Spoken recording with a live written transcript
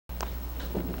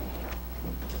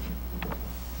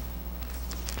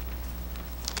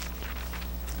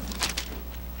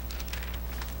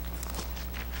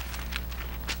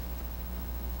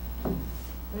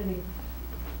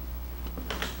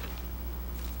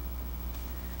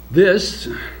This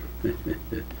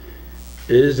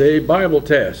is a Bible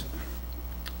test.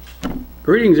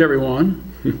 Greetings,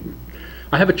 everyone.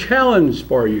 I have a challenge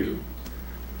for you.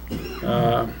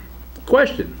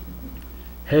 Question: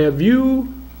 have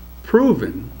you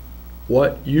proven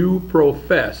what you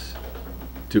profess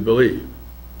to believe?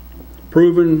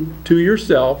 Proven to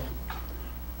yourself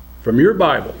from your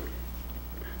Bible.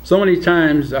 So many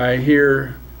times I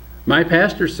hear my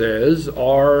pastor says,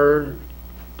 or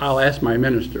I'll ask my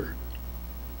minister.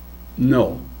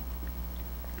 No.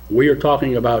 We are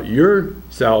talking about your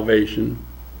salvation,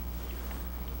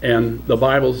 and the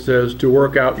Bible says to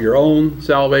work out your own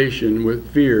salvation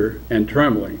with fear and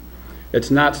trembling. It's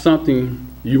not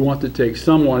something you want to take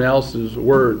someone else's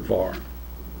word for.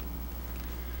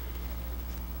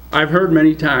 I've heard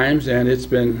many times, and it's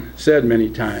been said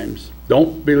many times,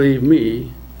 don't believe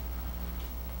me,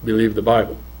 believe the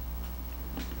Bible.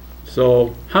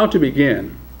 So, how to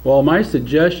begin? Well, my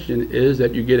suggestion is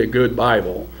that you get a good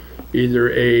Bible,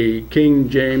 either a King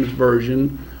James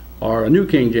Version or a New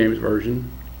King James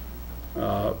Version,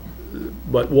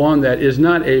 but one that is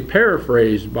not a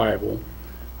paraphrased Bible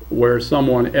where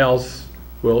someone else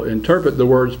will interpret the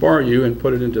words for you and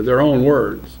put it into their own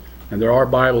words. And there are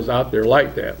Bibles out there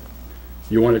like that.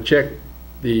 You want to check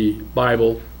the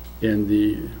Bible in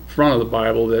the front of the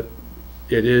Bible that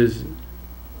it is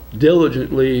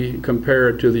diligently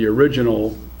compared to the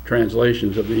original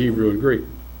translations of the Hebrew and Greek.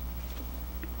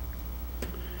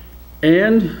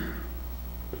 And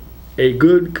a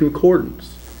good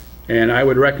concordance. And I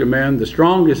would recommend the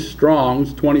Strong's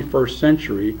 21st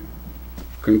century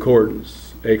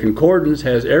concordance. A concordance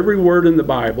has every word in the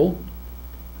Bible,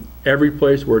 every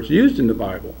place where it's used in the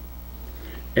Bible,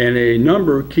 and a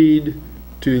number keyed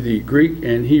to the Greek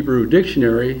and Hebrew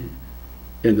dictionary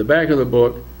in the back of the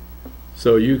book,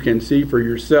 so you can see for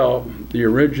yourself the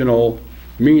original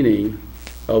meaning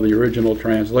of the original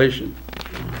translation.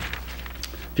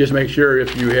 Just make sure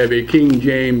if you have a King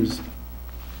James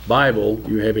Bible,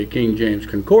 you have a King James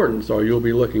concordance, or you'll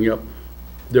be looking up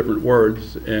different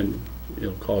words and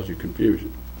it'll cause you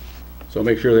confusion. So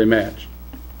make sure they match.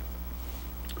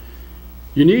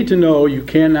 You need to know you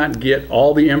cannot get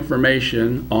all the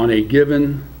information on a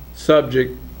given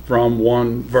subject from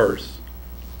one verse.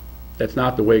 That's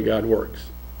not the way God works.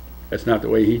 That's not the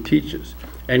way He teaches.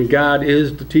 And God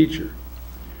is the teacher.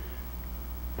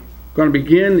 I'm going to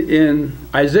begin in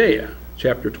Isaiah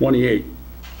chapter 28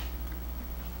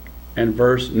 and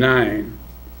verse 9.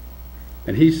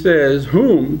 And he says,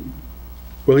 whom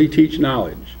will He teach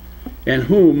knowledge? And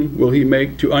whom will He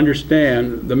make to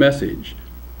understand the message?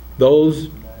 Those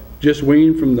just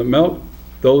weaned from the milk?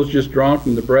 Those just drawn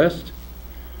from the breast?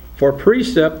 For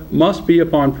precept must be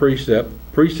upon precept,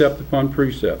 precept upon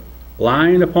precept,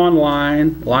 line upon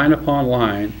line, line upon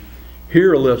line,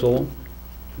 here a little,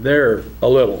 there a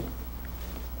little.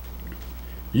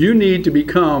 You need to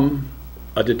become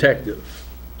a detective,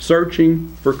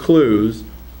 searching for clues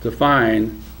to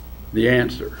find the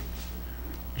answer.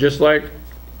 Just like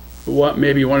what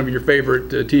maybe one of your favorite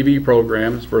TV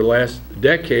programs for the last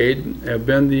decade have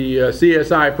been the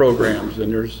CSI programs,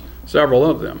 and there's several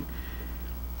of them.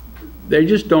 They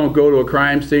just don't go to a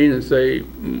crime scene and say,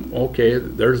 okay,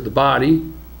 there's the body,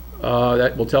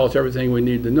 that will tell us everything we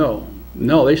need to know.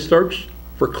 No, they search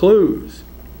for clues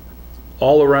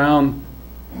all around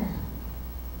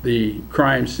the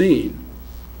crime scene,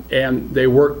 and they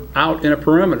work out in a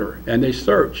perimeter, and they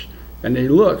search, and they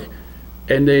look,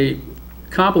 and they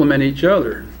complement each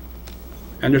other.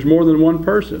 And there's more than one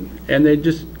person, and they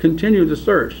just continue to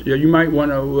search. You might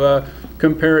want to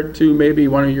compare it to maybe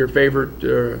one of your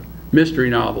favorite mystery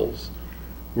novels,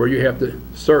 where you have to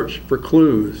search for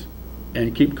clues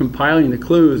and keep compiling the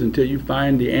clues until you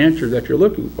find the answer that you're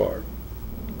looking for.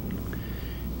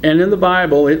 And in the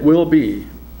Bible, it will be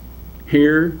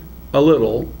here a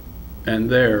little and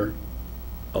there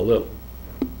a little.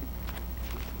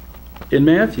 In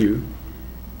Matthew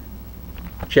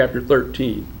chapter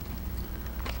 13,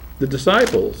 the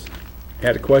disciples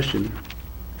had a question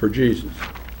for Jesus.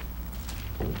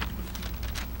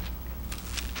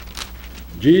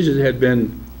 Jesus had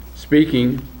been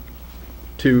speaking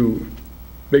to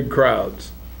big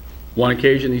crowds. One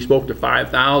occasion he spoke to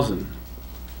 5,000.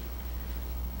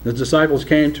 The disciples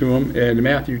came to him in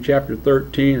Matthew chapter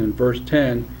 13 and verse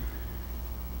 10.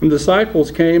 And the disciples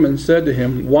came and said to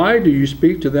him, why do you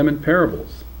speak to them in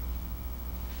parables?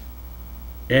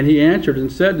 And he answered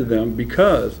and said to them,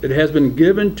 because it has been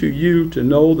given to you to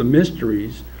know the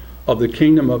mysteries of the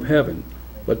kingdom of heaven,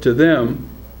 but to them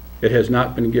it has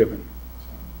not been given.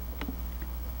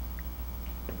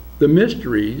 The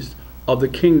mysteries of the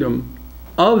kingdom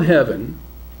of heaven,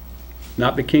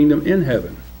 not the kingdom in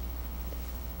heaven.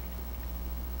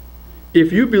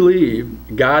 If you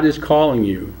believe God is calling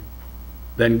you,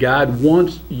 then God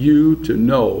wants you to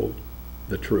know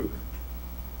the truth.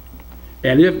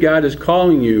 And if God is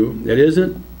calling you, it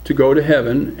isn't to go to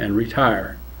heaven and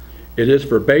retire. It is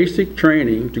for basic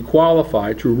training to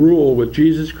qualify to rule with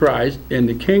Jesus Christ in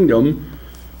the kingdom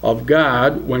of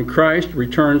God when Christ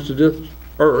returns to this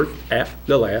earth at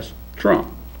the last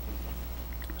trump.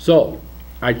 So,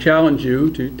 I challenge you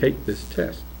to take this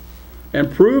test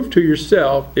and prove to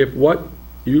yourself if what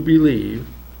you believe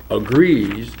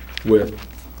agrees with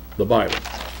the Bible.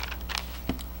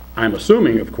 I'm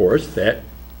assuming, of course, that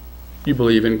you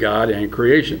believe in God and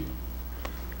creation.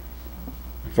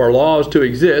 For laws to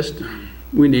exist,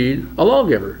 we need a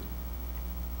lawgiver.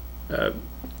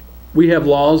 We have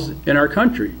laws in our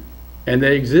country, and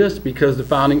they exist because the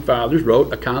Founding Fathers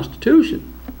wrote a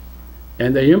constitution,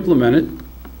 and they implemented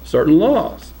certain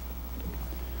laws.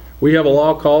 We have a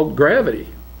law called gravity.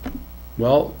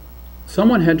 Well,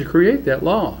 someone had to create that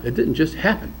law. It didn't just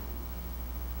happen.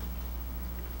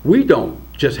 We don't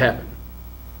just happen.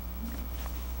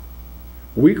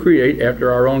 We create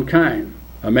after our own kind.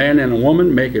 A man and a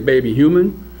woman make a baby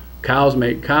human. Cows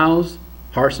make cows.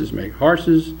 Horses make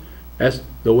horses. That's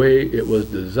the way it was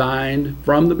designed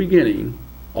from the beginning,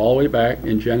 all the way back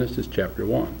in Genesis chapter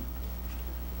 1.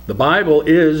 The Bible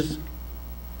is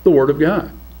the Word of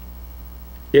God.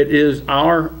 It is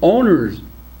our owner's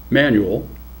manual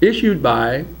issued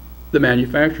by the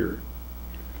manufacturer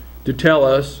to tell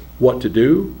us what to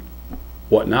do,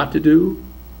 what not to do,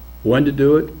 when to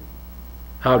do it,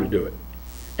 how to do it.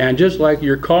 And just like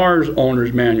your car's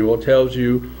owner's manual tells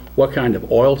you what kind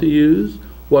of oil to use,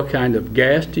 what kind of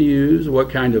gas to use, what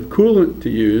kind of coolant to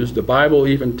use, the Bible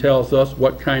even tells us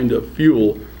what kind of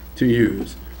fuel to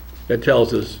use. It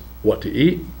tells us what to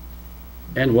eat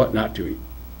and what not to eat.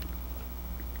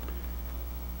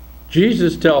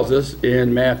 Jesus tells us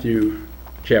in Matthew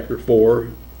chapter 4,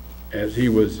 as he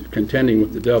was contending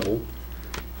with the devil,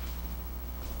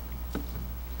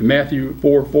 in Matthew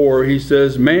 4:4, he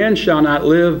says, "Man shall not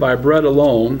live by bread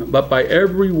alone, but by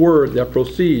every word that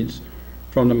proceeds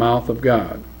from the mouth of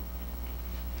God."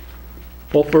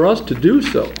 Well, for us to do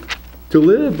so, to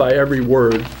live by every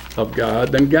word of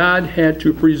God, then God had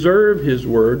to preserve his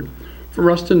word for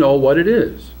us to know what it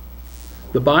is.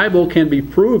 The Bible can be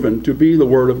proven to be the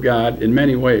Word of God in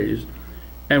many ways,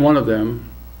 and one of them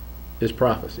is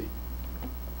prophecy.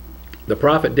 The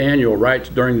prophet Daniel writes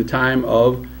during the time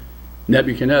of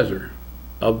Nebuchadnezzar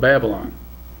of Babylon.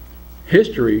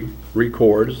 History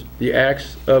records the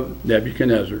acts of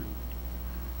Nebuchadnezzar,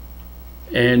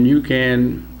 and you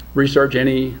can research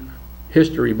any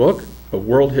history book of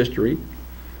world history,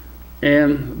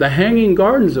 and the Hanging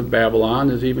Gardens of Babylon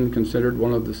is even considered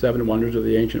one of the 7 wonders of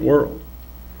the ancient world.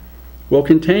 Well,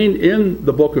 contained in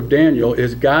the book of Daniel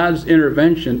is God's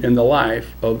intervention in the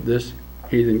life of this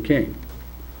heathen king.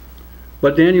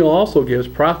 But Daniel also gives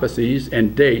prophecies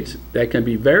and dates that can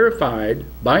be verified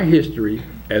by history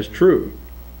as true.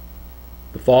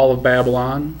 The fall of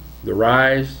Babylon, the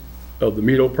rise of the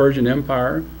Medo-Persian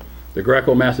Empire, the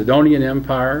Greco-Macedonian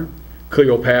Empire,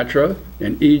 Cleopatra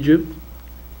and Egypt,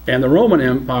 and the Roman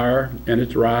Empire and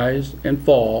its rise and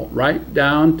fall, right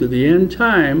down to the end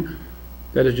time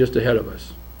that is just ahead of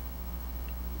us.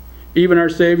 Even our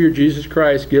Savior Jesus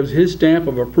Christ gives his stamp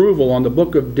of approval on the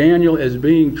book of Daniel as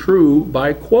being true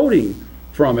by quoting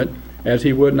from it, as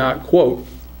he would not quote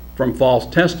from false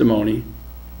testimony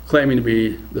claiming to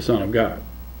be the Son of God.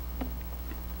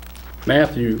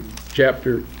 Matthew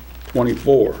chapter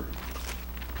 24.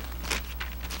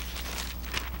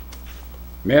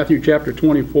 Matthew chapter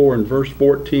 24 and verse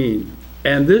 14.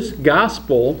 "And this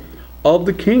gospel of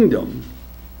the kingdom,"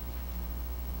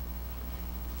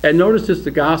 and notice it's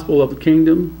the gospel of the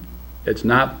kingdom. It's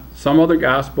not some other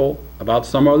gospel about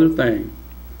some other thing.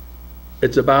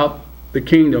 It's about the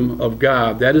kingdom of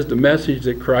God. That is the message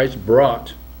that Christ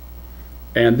brought.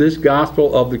 And this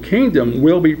gospel of the kingdom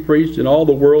will be preached in all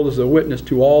the world as a witness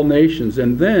to all nations,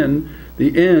 and then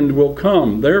the end will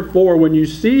come. Therefore, when you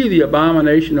see the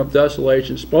abomination of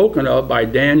desolation spoken of by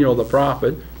Daniel the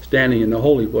prophet standing in the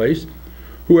holy place,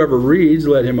 whoever reads,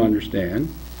 let him understand.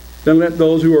 Then let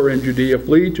those who are in Judea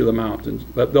flee to the mountains.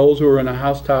 Let those who are in a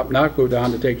housetop not go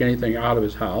down to take anything out of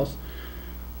his house.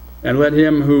 And let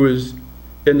him who is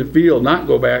in the field not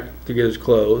go back to get his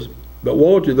clothes. But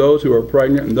woe to those who are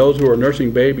pregnant and those who are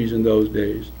nursing babies in those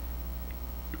days.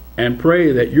 And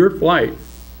pray that your flight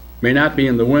may not be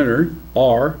in the winter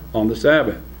or on the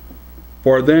Sabbath.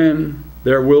 For then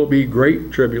there will be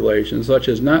great tribulation, such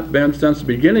as not been since the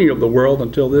beginning of the world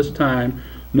until this time,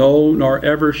 no, nor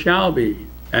ever shall be.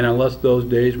 And unless those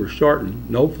days were shortened,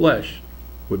 no flesh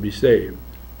would be saved.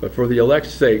 But for the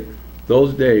elect's sake,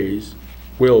 those days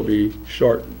will be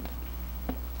shortened.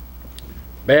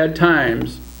 Bad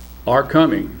times are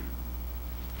coming.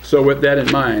 So with that in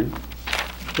mind,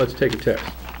 let's take a text.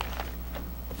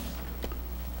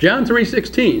 John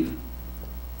 3:16.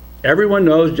 Everyone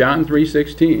knows John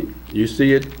 3:16. You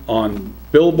see it on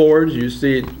billboards, you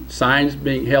see it, signs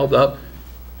being held up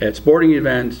at sporting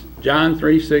events. John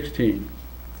 3:16.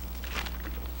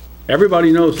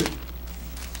 Everybody knows it,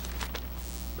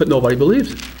 but nobody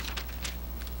believes it.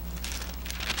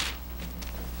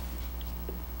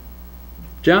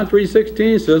 John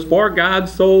 3:16 says, "For God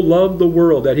so loved the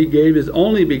world that he gave his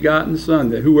only begotten Son,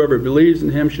 that whoever believes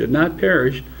in him should not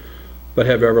perish, but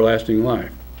have everlasting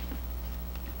life."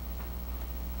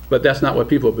 But that's not what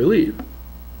people believe.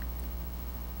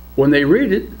 When they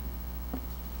read it,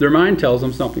 their mind tells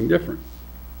them something different.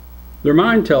 Their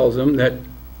mind tells them that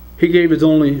he gave his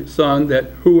only Son,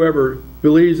 that whoever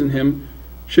believes in him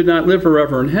should not live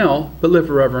forever in hell, but live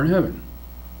forever in heaven.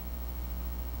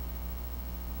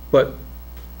 But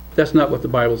that's not what the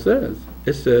Bible says.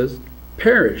 It says,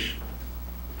 perish.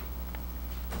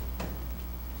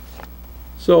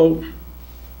 So,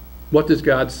 what does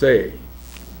God say?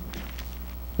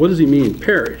 What does he mean,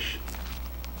 perish?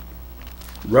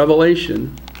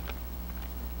 Revelation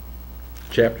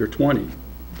chapter 20.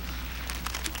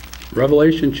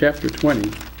 Revelation chapter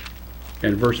 20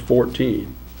 and verse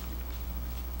 14.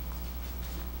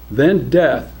 Then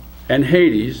death and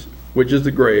Hades, which is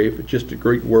the grave, just a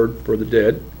Greek word for the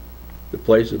dead, the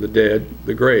place of the dead,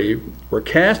 the grave, were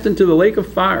cast into the lake of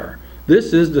fire.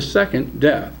 This is the second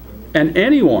death. And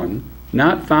anyone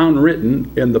not found written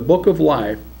in the book of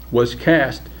life was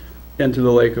cast into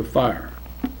the lake of fire.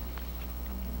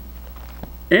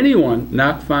 Anyone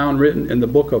not found written in the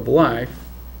book of life,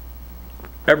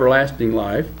 everlasting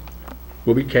life,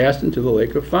 will be cast into the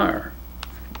lake of fire.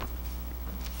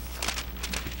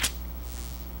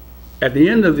 At the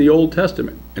end of the Old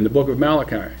Testament, in the book of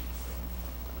Malachi,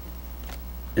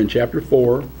 in chapter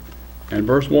 4 and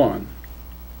verse 1,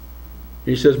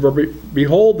 he says,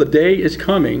 "Behold, the day is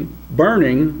coming,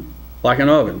 burning like an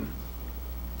oven,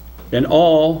 and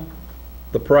all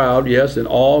the proud, yes, and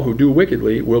all who do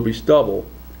wickedly will be stubble,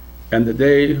 and the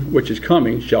day which is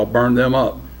coming shall burn them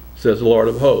up, says the Lord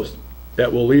of hosts,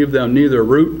 that will leave them neither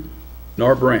root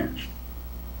nor branch."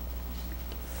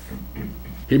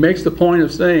 He makes the point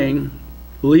of saying,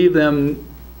 leave them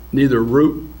neither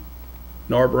root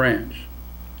nor branch.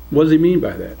 What does he mean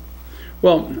by that?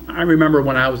 Well, I remember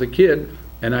when I was a kid,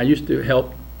 and I used to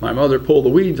help my mother pull the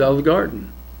weeds out of the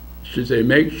garden. She'd say,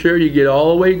 make sure you get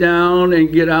all the way down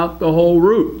and get out the whole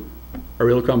root, or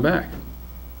it'll come back.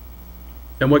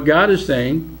 And what God is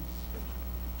saying,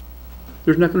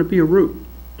 there's not going to be a root.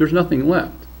 There's nothing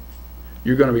left.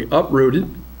 You're going to be uprooted.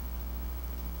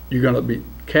 You're going to be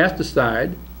cast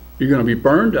aside. You're going to be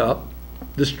burned up,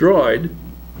 destroyed,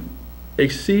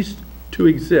 cease to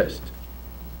exist.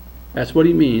 That's what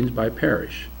he means by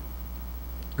perish.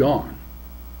 Gone.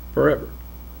 Forever.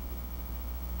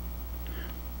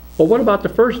 Well, what about the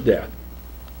first death?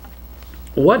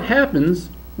 What happens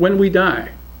when we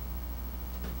die?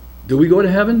 Do we go to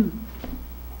heaven?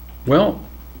 Well,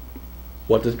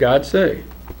 what does God say?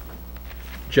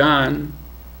 John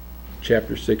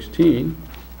chapter 16.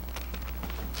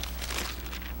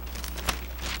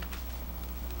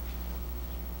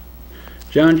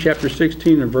 John chapter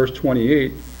 16 and verse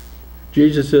 28.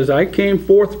 Jesus says, "I came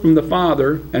forth from the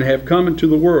Father and have come into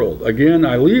the world. Again,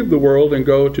 I leave the world and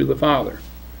go to the Father."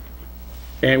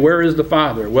 And where is the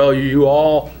Father? Well, you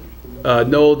all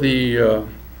know the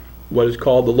what is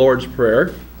called the Lord's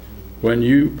Prayer. When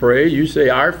you pray, you say,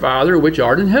 "Our Father, which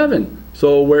art in heaven."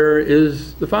 So where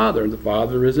is the Father? The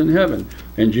Father is in heaven.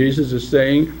 And Jesus is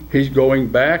saying he's going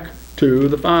back to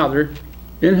the Father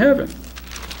in heaven.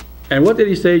 And what did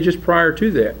he say just prior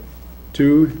to that?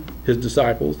 To his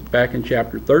disciples back in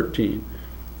chapter 13.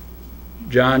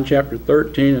 John chapter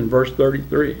 13 and verse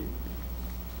 33.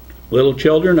 "Little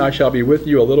children, I shall be with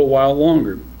you a little while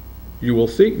longer. You will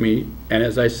seek me, and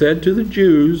as I said to the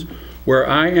Jews, where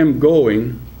I am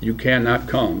going, you cannot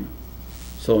come.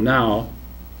 So now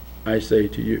I say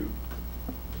to you."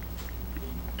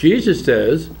 Jesus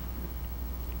says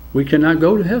we cannot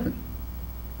go to heaven.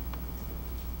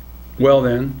 Well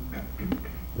then,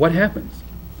 what happens?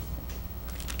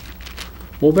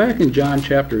 Well, back in John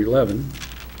chapter 11,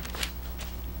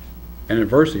 and in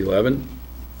verse 11,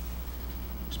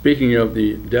 speaking of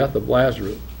the death of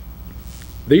Lazarus,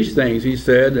 these things he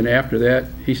said, and after that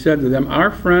he said to them,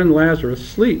 "Our friend Lazarus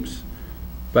sleeps,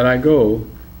 but I go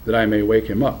that I may wake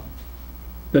him up."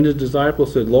 Then his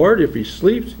disciples said, "Lord, if he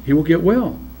sleeps, he will get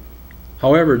well."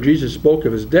 However, Jesus spoke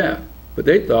of his death, But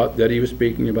they thought that he was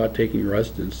speaking about taking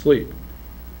rest and sleep.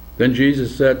 Then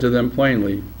Jesus said to them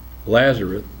plainly,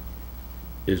 Lazarus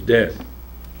is dead.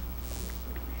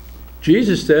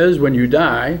 Jesus says when you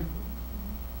die,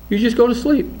 you just go to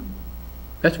sleep.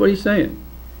 That's what he's saying.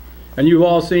 And you've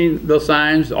all seen the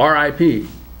signs, R.I.P.,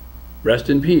 rest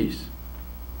in peace.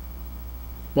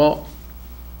 Well,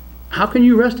 how can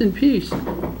you rest in peace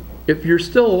if you're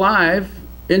still alive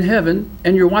in heaven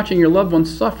and you're watching your loved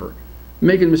ones suffer,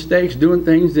 making mistakes, doing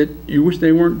things that you wish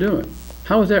they weren't doing?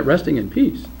 How is that resting in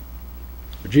peace?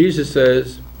 Jesus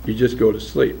says you just go to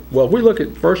sleep. Well, if we look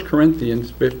at 1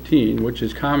 Corinthians 15, which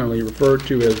is commonly referred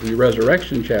to as the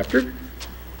resurrection chapter,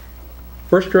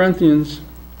 1 Corinthians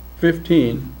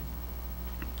 15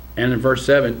 and in verse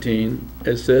 17,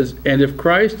 it says, And if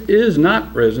Christ is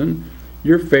not risen,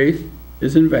 your faith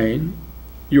is in vain,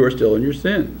 you are still in your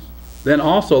sins. Then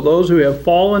also those who have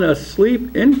fallen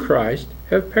asleep in Christ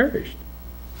have perished.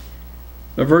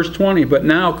 Now, verse 20, But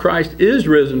now Christ is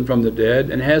risen from the dead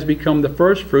and has become the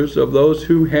firstfruits of those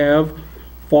who have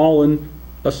fallen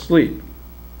asleep.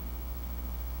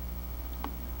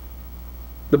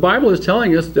 The Bible is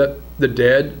telling us that the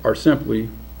dead are simply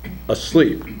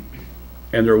asleep,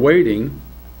 and they're waiting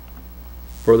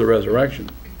for the resurrection.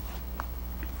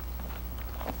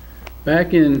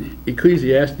 Back in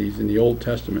Ecclesiastes in the Old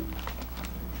Testament,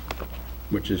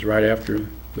 which is right after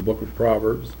the book of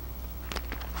Proverbs,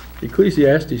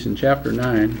 Ecclesiastes in chapter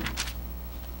 9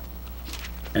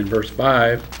 and verse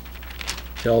 5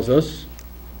 tells us,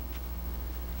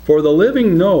 For the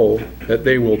living know that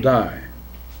they will die,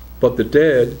 but the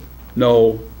dead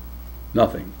know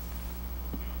nothing.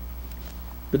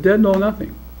 The dead know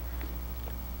nothing.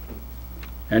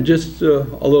 And just a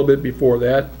little bit before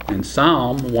that, in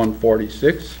Psalm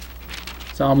 146,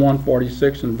 Psalm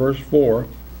 146 and verse 4,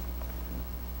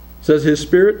 says, His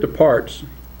spirit departs,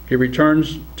 he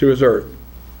returns to his earth,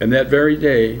 and that very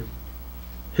day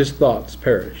his thoughts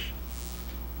perish.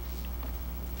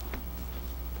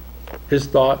 His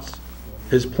thoughts,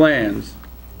 his plans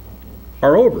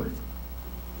are over.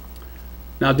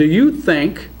 Now, do you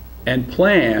think and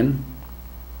plan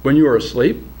when you are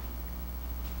asleep?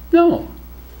 No.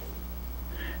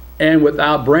 And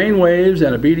without brain waves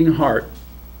and a beating heart,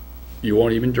 you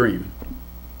won't even dream.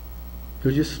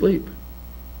 You'll just sleep.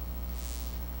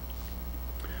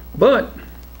 But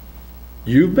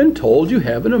you've been told you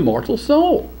have an immortal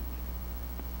soul.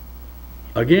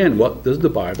 Again, what does the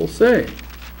Bible say?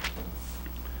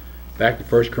 Back to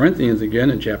 1 Corinthians again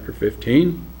in chapter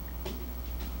 15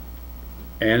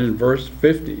 and in verse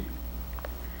 50.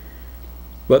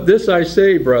 But this I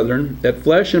say, brethren, that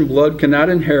flesh and blood cannot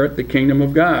inherit the kingdom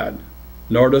of God,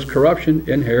 nor does corruption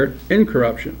inherit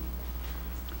incorruption.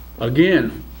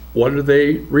 Again, what are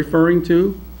they referring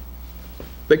to?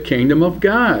 The kingdom of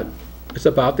God. It's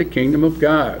about the kingdom of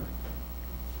God.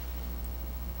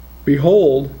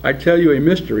 Behold, I tell you a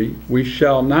mystery, we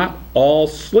shall not all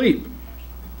sleep.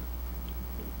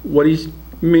 What he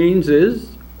means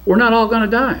is, we're not all going to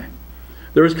die.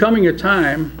 There is coming a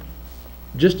time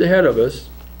just ahead of us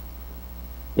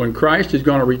when Christ is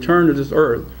going to return to this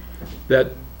earth,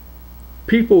 that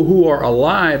people who are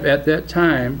alive at that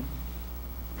time,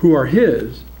 who are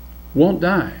his, won't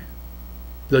die.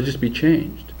 They'll just be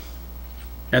changed.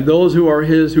 And those who are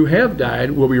his who have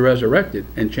died will be resurrected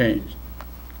and changed.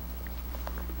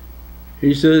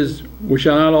 He says, we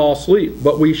shall not all sleep,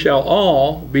 but we shall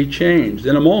all be changed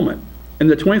in a moment, in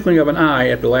the twinkling of an eye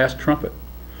at the last trumpet.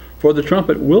 For the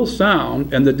trumpet will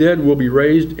sound, and the dead will be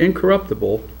raised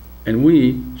incorruptible, and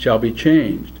we shall be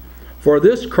changed. For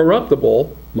this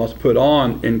corruptible must put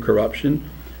on incorruption,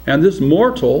 and this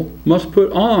mortal must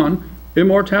put on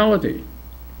immortality.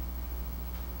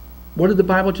 What did the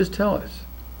Bible just tell us?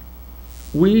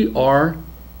 We are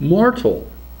mortal.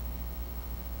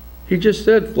 He just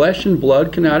said flesh and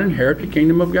blood cannot inherit the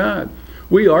kingdom of God.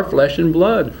 We are flesh and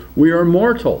blood. We are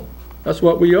mortal. That's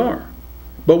what we are.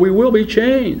 But we will be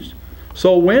changed.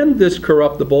 So when this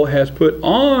corruptible has put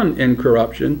on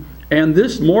incorruption, and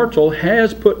this mortal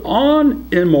has put on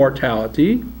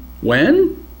immortality,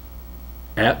 when?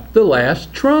 At the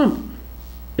last trump,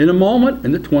 in a moment,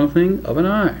 in the twinkling of an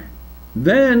eye.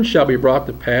 Then shall be brought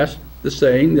to pass the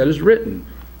saying that is written,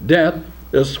 Death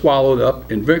is swallowed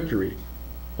up in victory.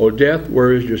 O death,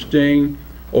 where is your sting?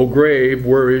 O grave,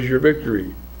 where is your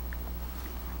victory?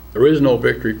 There is no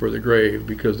victory for the grave,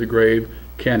 because the grave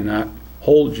cannot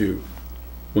hold you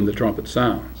when the trumpet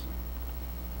sounds.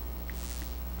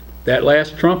 That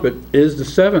last trumpet is the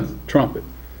seventh trumpet.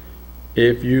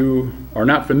 If you are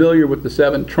not familiar with the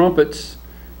seven trumpets,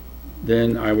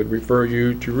 then I would refer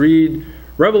you to read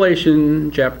Revelation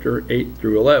chapter 8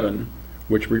 through 11,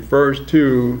 which refers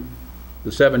to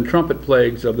the 7 trumpet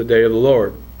plagues of the day of the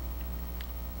Lord.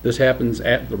 This happens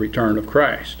at the return of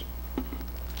Christ.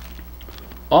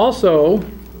 Also,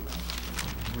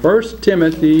 1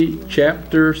 Timothy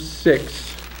chapter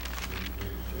 6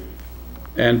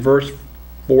 and verse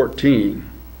 14.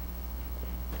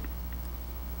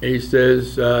 He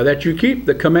says, that you keep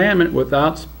the commandment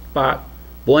without spot,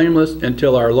 blameless,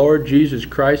 until our Lord Jesus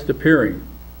Christ appearing,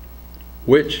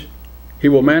 which he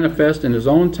will manifest in his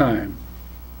own time.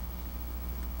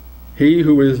 He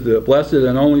who is the blessed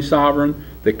and only sovereign,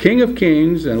 the King of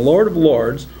kings and Lord of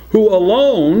lords, who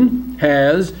alone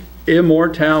has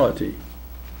immortality.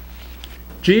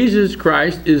 Jesus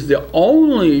Christ is the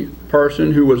only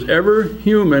person who was ever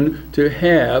human to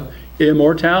have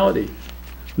immortality.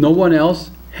 No one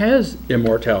else has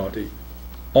immortality.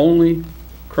 Only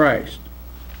Christ.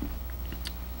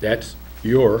 That's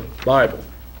your Bible.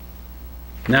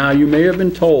 Now, you may have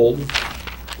been told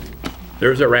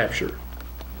there's a rapture.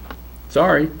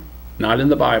 Sorry, not in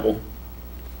the Bible.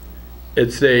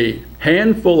 It's a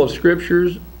handful of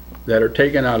scriptures that are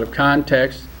taken out of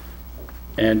context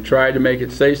and try to make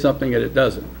it say something that it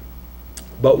doesn't.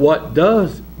 But what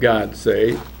does God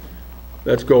say?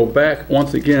 Let's go back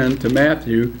once again to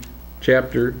Matthew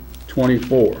chapter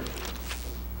 24.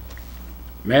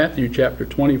 Matthew chapter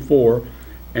 24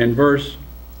 and verse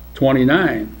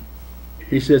 29.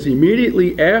 He says,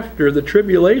 immediately after the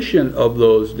tribulation of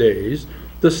those days,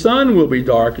 the sun will be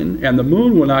darkened, and the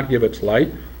moon will not give its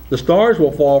light. The stars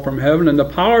will fall from heaven, and the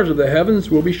powers of the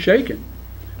heavens will be shaken.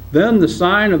 Then the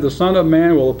sign of the Son of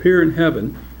Man will appear in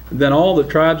heaven, and then all the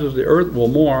tribes of the earth will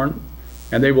mourn,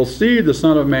 and they will see the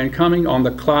Son of Man coming on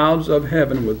the clouds of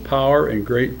heaven with power and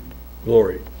great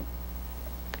glory.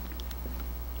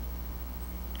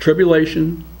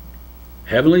 Tribulation,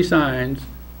 heavenly signs,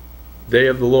 day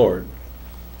of the Lord.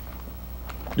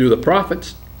 Do the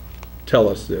prophets tell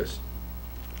us this?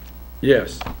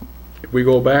 Yes. If we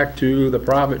go back to the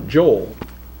prophet Joel,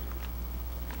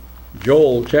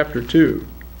 Joel chapter 2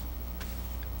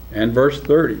 and verse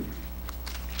 30.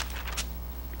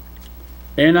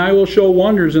 And I will show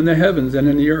wonders in the heavens and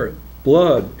in the earth,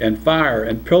 blood and fire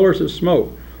and pillars of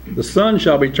smoke. The sun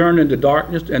shall be turned into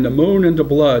darkness and the moon into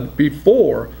blood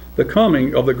before the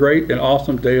coming of the great and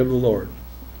awesome day of the Lord.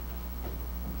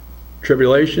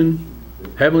 Tribulation,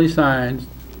 heavenly signs,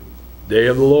 day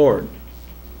of the Lord.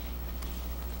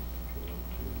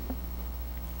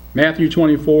 Matthew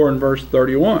 24 and verse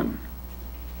 31.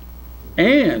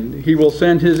 And he will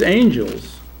send his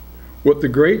angels with the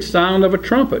great sound of a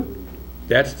trumpet.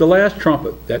 That's the last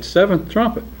trumpet, that 7th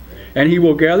trumpet. And he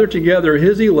will gather together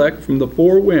his elect from the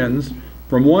 4 winds,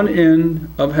 from one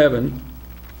end of heaven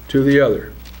to the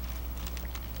other.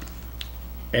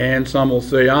 And some will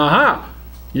say, aha,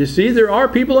 you see, there are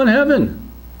people in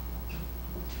heaven.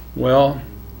 Well,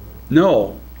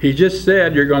 no. He just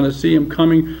said you're going to see him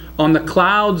coming on the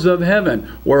clouds of heaven.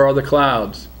 Where are the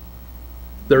clouds?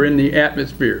 They're in the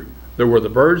atmosphere. They're where the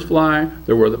birds fly.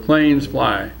 They're where the planes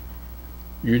fly.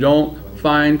 You don't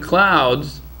find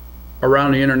clouds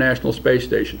around the International Space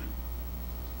Station.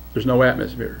 There's no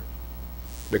atmosphere.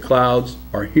 The clouds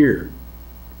are here.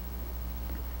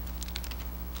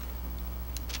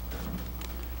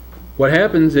 What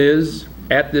happens is,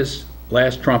 at this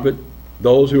last trumpet,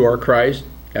 those who are Christ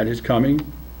at his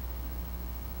coming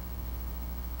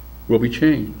will be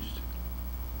changed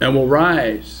and will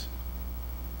rise.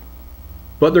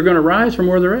 But they're going to rise from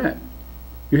where they're at.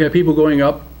 You have people going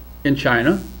up in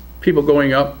China, people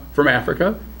going up from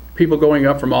Africa, people going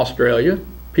up from Australia,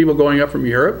 people going up from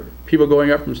Europe, people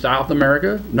going up from South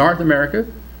America, North America,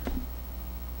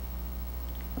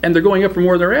 and they're going up from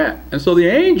where they're at. And so the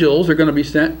angels are going to be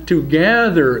sent to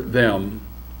gather them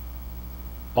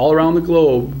all around the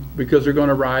globe, because they're going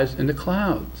to rise in the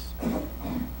clouds.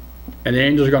 And the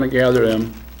angels are going to gather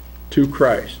them to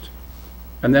Christ.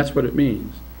 And that's what it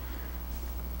means.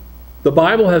 The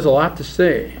Bible has a lot to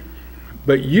say,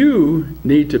 but you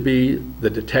need to be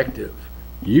the detective.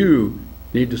 You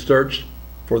need to search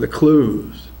for the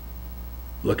clues.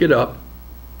 Look it up.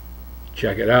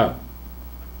 Check it out.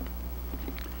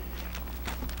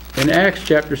 In Acts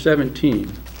chapter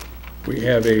 17, we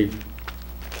have a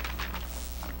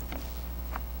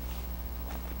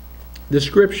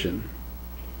description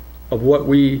of what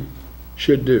we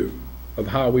should do, of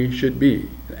how we should be.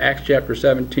 Acts chapter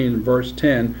 17, verse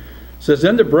 10 says,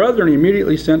 Then the brethren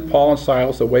immediately sent Paul and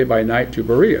Silas away by night to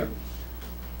Berea.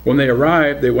 When they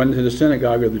arrived, they went into the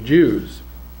synagogue of the Jews.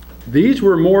 These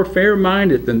were more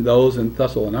fair-minded than those in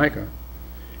Thessalonica,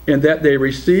 in that they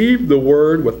received the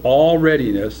word with all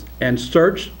readiness and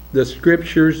searched the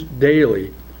scriptures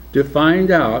daily to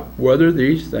find out whether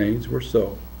these things were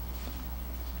so.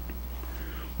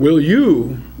 Will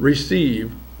you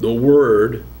receive the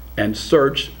word and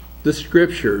search the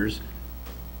scriptures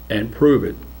and prove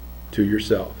it to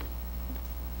yourself?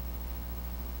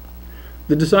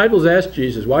 The disciples asked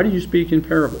Jesus, "Why do you speak in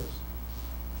parables?"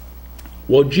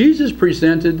 Well, Jesus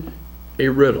presented a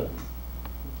riddle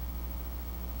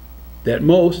that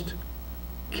most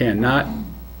cannot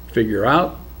figure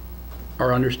out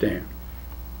or understand.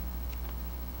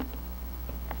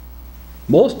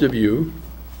 Most of you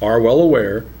are well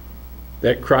aware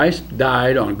that Christ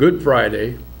died on Good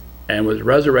Friday and was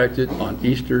resurrected on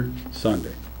Easter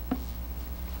Sunday.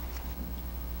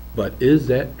 But is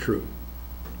that true?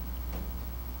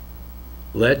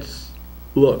 Let's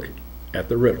look at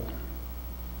the riddle.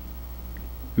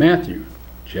 Matthew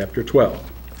chapter 12.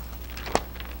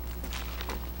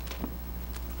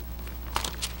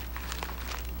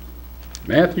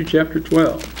 Matthew chapter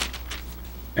 12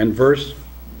 and verse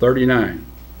 39.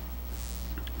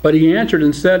 But he answered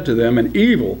and said to them, "An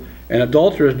evil and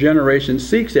adulterous generation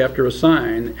seeks after a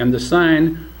sign,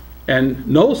 and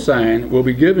no sign will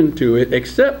be given to it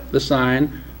except the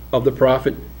sign of the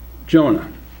prophet Jonah."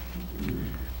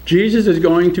 Jesus is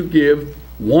going to give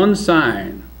one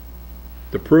sign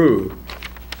to prove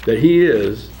that he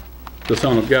is the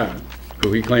Son of God,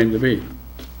 who he claimed to be.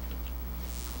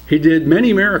 He did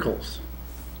many miracles,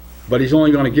 but he's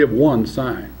only going to give one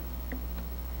sign.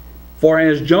 For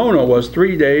as Jonah was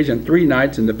 3 days and 3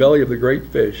 nights in the belly of the great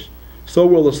fish, so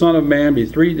will the Son of Man be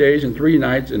 3 days and 3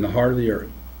 nights in the heart of the earth.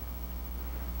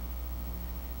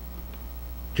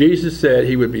 Jesus said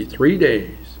he would be 3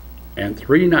 days and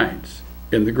 3 nights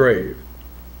in the grave.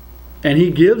 And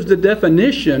he gives the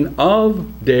definition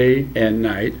of day and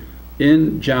night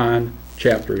in John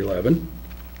chapter 11.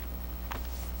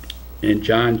 In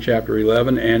John chapter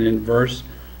 11 and in verse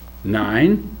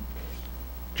 9,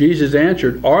 Jesus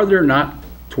answered, "Are there not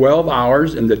 12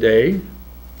 hours in the day?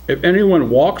 If anyone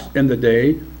walks in the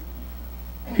day,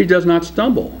 he does not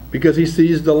stumble, because he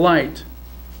sees the light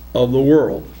of the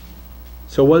world."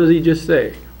 So what does he just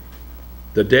say?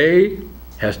 The day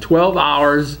has 12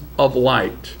 hours of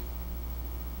light.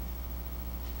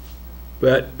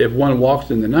 But if one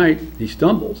walks in the night, he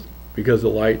stumbles, because the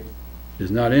light is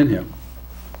not in him.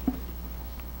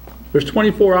 There's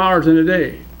 24 hours in a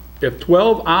day. If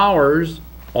 12 hours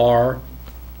are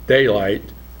daylight,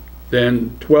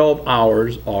 then 12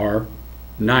 hours are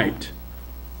night.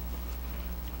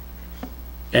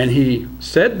 And he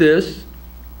said this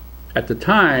at the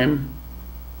time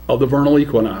of the vernal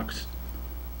equinox,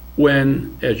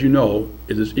 when, as you know,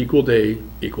 it is equal day,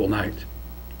 equal night.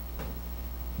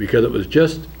 Because it was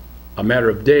just a matter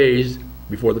of days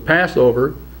before the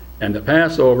Passover, and the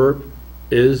Passover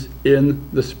is in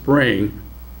the spring,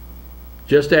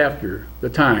 just after the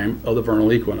time of the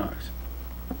vernal equinox.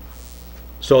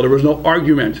 So there was no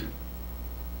argument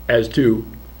as to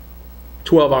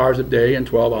 12 hours of day and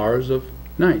 12 hours of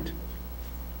night.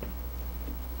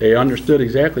 They understood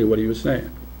exactly what he was saying.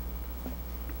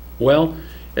 Well,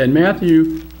 in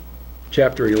Matthew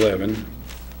chapter 11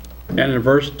 and in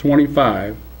verse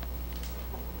 25,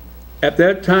 at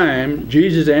that time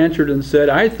Jesus answered and said,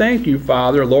 "I thank you,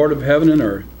 Father, Lord of heaven and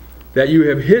earth, that you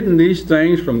have hidden these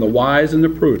things from the wise and the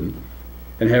prudent,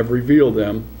 and have revealed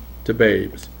them to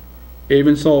babes.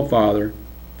 Even so, Father,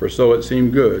 for so it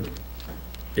seemed good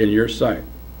in your sight."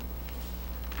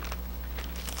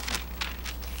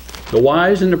 The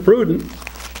wise and the prudent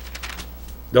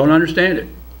don't understand it,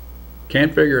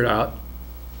 can't figure it out.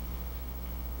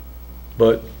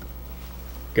 But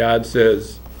God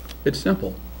says, it's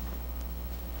simple.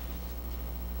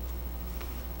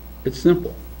 It's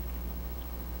simple.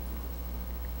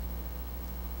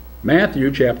 Matthew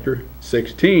chapter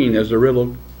 16, as the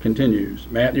riddle continues.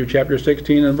 Matthew chapter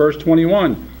 16 and verse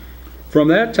 21. From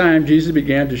that time Jesus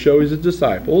began to show his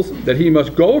disciples that he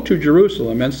must go to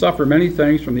Jerusalem and suffer many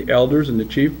things from the elders and the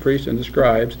chief priests and the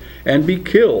scribes, and be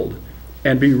killed,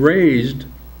 and be raised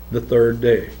the 3rd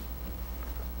day.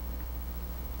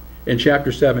 In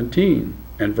chapter 17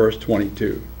 and verse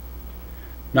 22.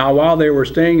 Now while they were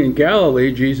staying in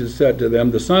Galilee, Jesus said to them,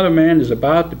 "The Son of Man is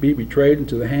about to be betrayed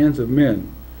into the hands of men,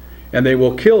 and they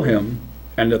will kill him,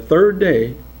 and the 3rd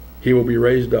day he will be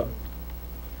raised up."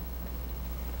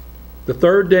 The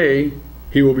 3rd day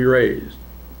he will be raised.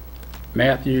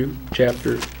 Matthew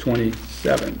chapter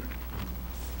 27.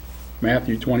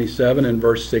 Matthew 27 and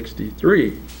verse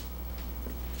 63.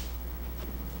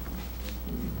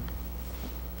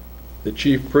 The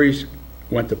chief priest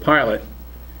went to Pilate,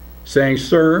 saying,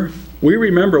 "Sir, we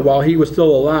remember while he was still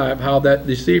alive how that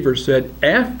deceiver said,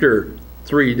 'After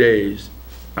 3 days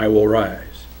I will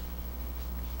rise.'"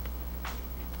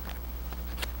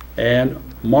 And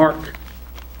Mark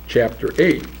chapter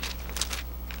 8,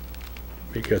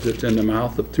 because it's in the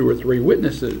mouth of 2 or 3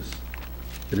 witnesses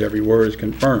that every word is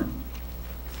confirmed.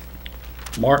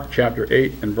 Mark chapter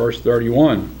 8 and verse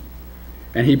 31.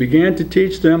 And he began to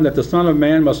teach them that the Son of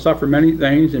Man must suffer many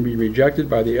things and be rejected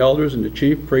by the elders and the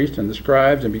chief priests and the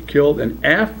scribes and be killed, and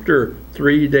after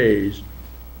 3 days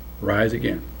rise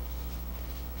again.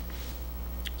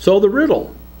 So the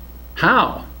riddle,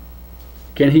 how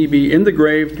can he be in the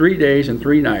grave 3 days and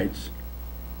 3 nights,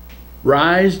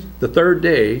 rise the 3rd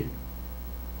day,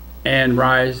 and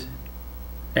rise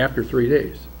after 3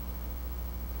 days?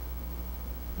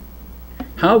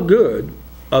 How good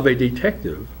of a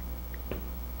detective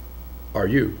are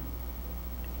you?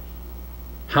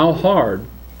 How hard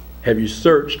have you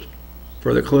searched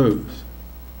for the clues?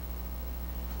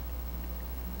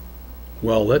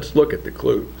 Well, let's look at the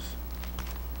clues.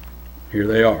 Here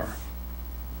they are.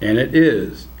 And it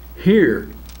is here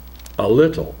a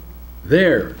little,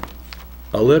 there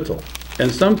a little. In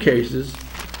some cases,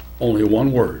 only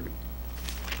one word.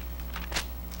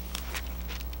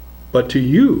 But to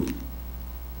you,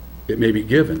 it may be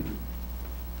given,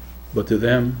 but to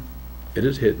them, it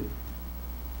is hidden.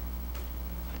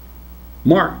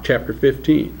 Mark chapter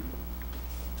 15,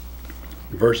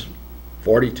 verse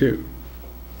 42.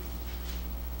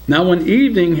 Now when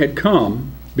evening had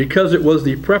come, because it was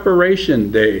the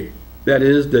preparation day, that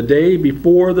is, the day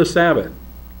before the Sabbath,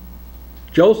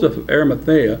 Joseph of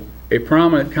Arimathea, a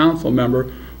prominent council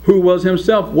member, who was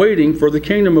himself waiting for the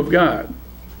kingdom of God.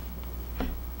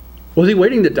 Was he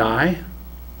waiting to die?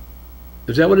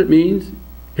 Is that what it means?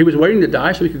 He was waiting to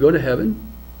die so he could go to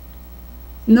heaven?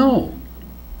 No.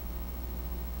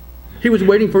 He was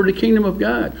waiting for the kingdom of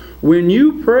God. When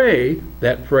you pray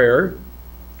that prayer,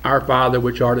 Our Father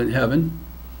which art in heaven,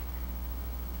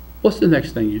 what's the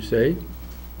next thing you say?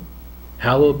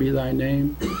 Hallowed be thy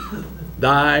name.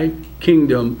 Thy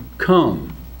kingdom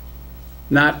come.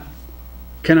 Not,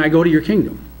 can I go to your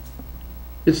kingdom?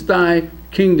 It's thy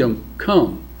kingdom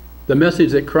come. The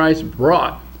message that Christ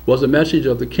brought was a message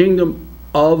of the kingdom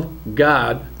of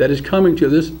God that is coming to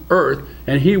this earth,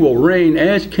 and he will reign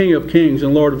as King of Kings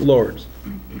and Lord of Lords.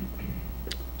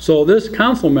 So this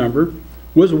council member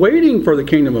was waiting for the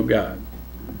kingdom of God.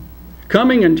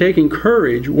 Coming and taking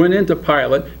courage, went into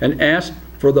Pilate and asked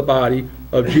for the body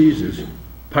of Jesus.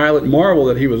 Pilate marveled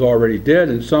that he was already dead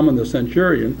and summoned the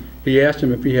centurion. He asked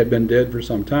him if he had been dead for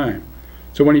some time.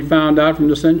 So when he found out from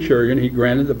the centurion, he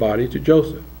granted the body to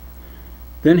Joseph.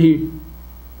 Then he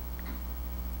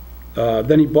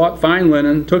bought fine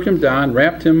linen, took him down,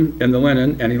 wrapped him in the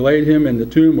linen, and he laid him in the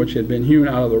tomb which had been hewn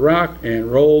out of the rock,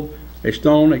 and rolled a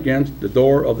stone against the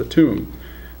door of the tomb.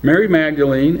 Mary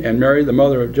Magdalene and Mary, the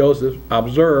mother of Joseph,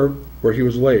 observed where he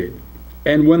was laid.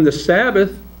 And when the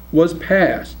Sabbath was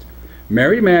past,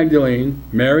 Mary Magdalene,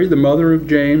 Mary, the mother of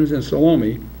James, and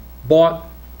Salome bought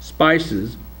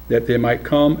spices that they might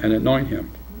come and anoint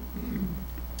him.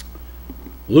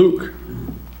 Luke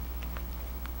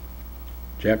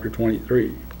chapter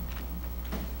 23.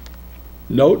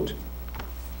 Note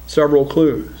several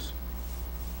clues.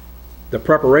 The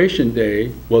preparation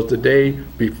day was the day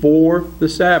before the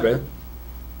Sabbath.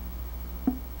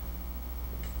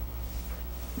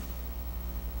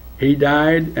 He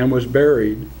died and was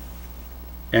buried,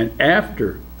 and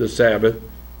after the Sabbath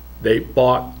they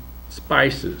bought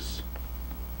spices.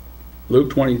 Luke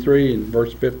 23 and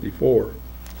verse 54.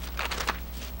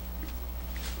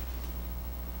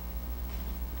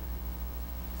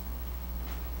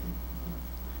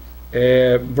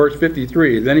 Verse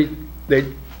 53, then they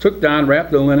took down,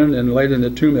 wrapped the linen, and laid it in the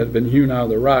tomb that had been hewn out of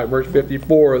the rock. Verse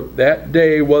 54, that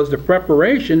day was the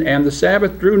preparation, and the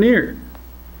Sabbath drew near.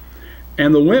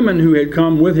 And the women who had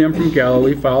come with him from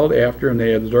Galilee followed after, and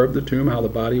they observed the tomb, how the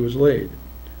body was laid.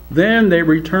 Then they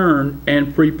returned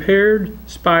and prepared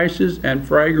spices and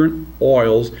fragrant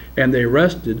oils, and they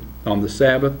rested on the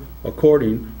Sabbath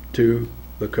according to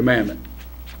the commandment.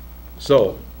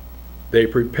 So, they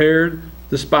prepared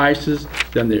the spices,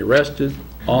 then they rested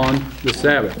on the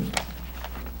Sabbath.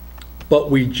 But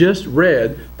we just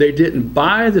read they didn't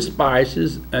buy the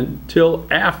spices until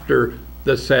after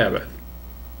the Sabbath.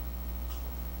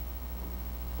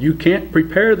 You can't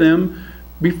prepare them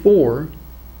before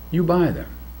you buy them.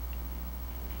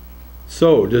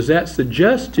 So, does that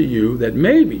suggest to you that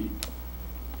maybe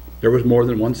there was more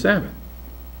than one Sabbath?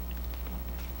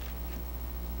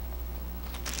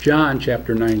 John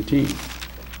chapter 19.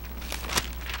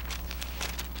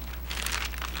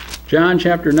 John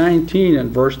chapter 19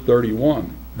 and verse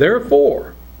 31.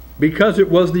 Therefore, because it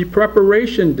was the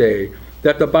preparation day,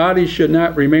 that the body should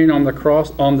not remain on the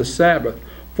cross on the Sabbath,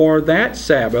 for that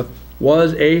Sabbath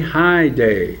was a high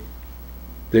day.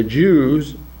 The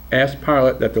Jews asked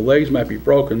Pilate that the legs might be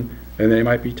broken and they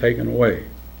might be taken away.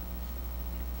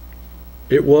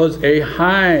 It was a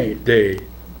high day,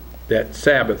 that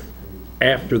Sabbath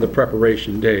after the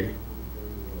preparation day.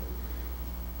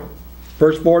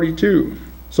 Verse 42,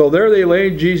 so there they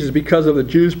laid Jesus because of the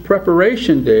Jews'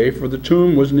 preparation day, for the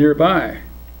tomb was nearby.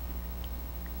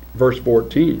 Verse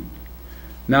 14,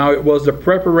 now it was the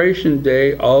preparation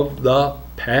day of the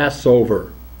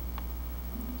Passover.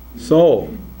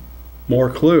 So, more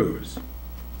clues.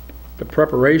 The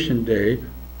preparation day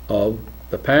of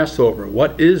the Passover.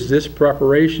 What is this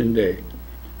preparation day?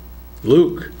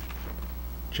 Luke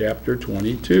chapter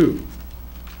 22.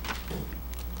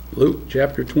 Luke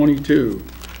chapter 22.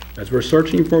 As we're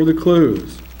searching for the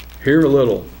clues, here a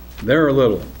little, there a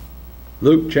little.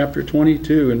 Luke chapter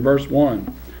 22 and verse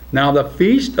 1. Now the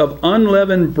feast of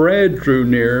unleavened bread drew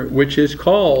near, which is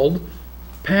called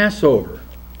Passover.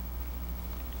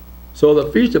 So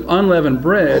the feast of unleavened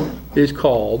bread is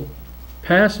called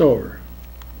Passover.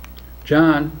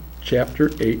 John chapter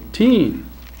 18.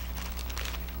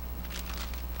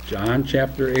 John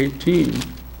chapter 18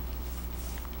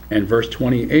 and verse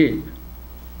 28.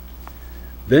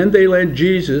 Then they led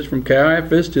Jesus from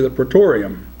Caiaphas to the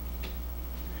praetorium,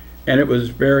 and it was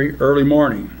very early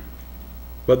morning.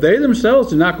 But they themselves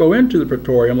did not go into the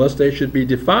praetorium, lest they should be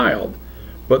defiled,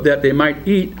 but that they might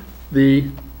eat the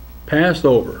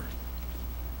Passover.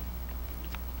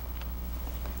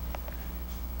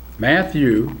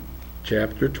 Matthew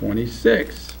chapter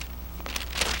 26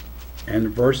 and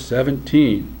verse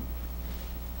 17.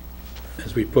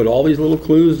 As we put all these little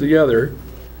clues together,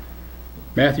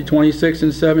 Matthew 26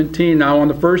 and 17. Now on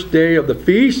the first day of the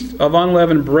feast of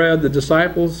unleavened bread, the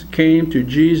disciples came to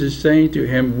Jesus, saying to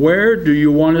him, where do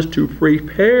you want us to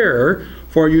prepare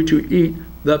for you to eat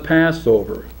the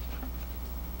Passover?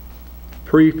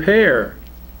 Prepare.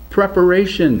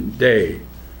 Preparation day.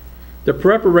 The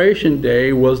preparation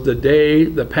day was the day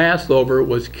the Passover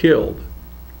was killed.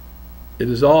 It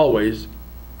is always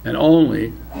and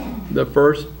only the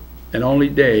first and only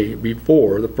day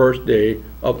before the first day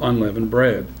of unleavened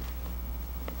bread.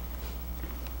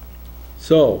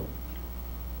 So,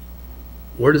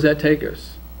 where does that take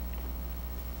us?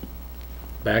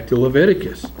 Back to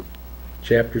Leviticus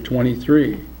chapter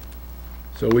 23,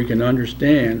 so we can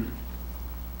understand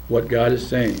what God is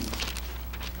saying.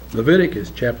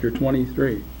 Leviticus chapter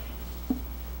 23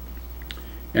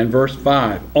 and verse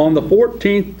 5. On the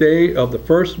 14th day of the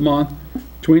first month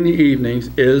between the evenings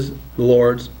is the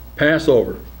Lord's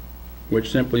Passover,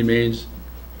 which simply means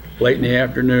late in the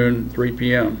afternoon, 3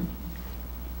 p.m.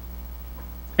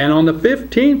 And on the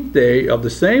 15th day of the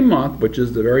same month, which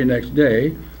is the very next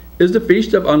day, is the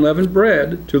feast of unleavened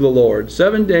bread to the Lord.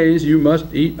 7 days you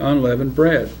must eat unleavened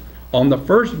bread. On the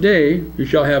first day you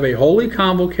shall have a holy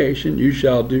convocation. You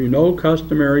shall do no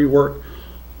customary work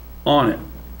on it.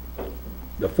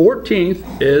 The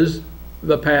 14th is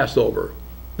the Passover.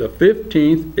 The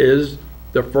 15th is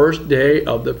the first day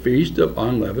of the feast of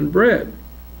unleavened bread.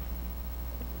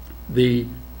 The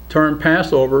term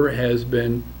Passover has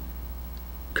been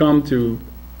come to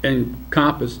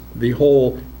encompass the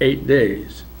whole 8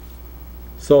 days.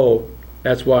 So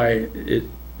that's why it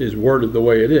is worded the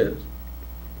way it is.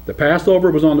 The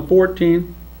Passover was on the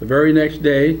 14th. The very next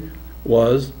day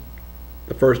was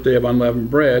the first day of unleavened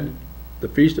bread, the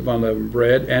feast of unleavened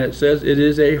bread, and it says it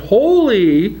is a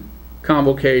holy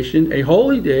convocation, a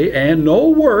holy day, and no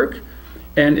work,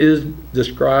 and is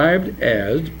described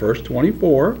as, verse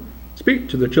 24, speak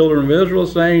to the children of Israel,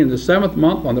 saying, in the 7th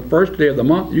month, on the first day of the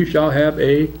month, you shall have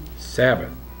a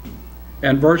Sabbath.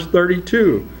 And verse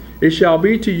 32, it shall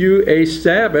be to you a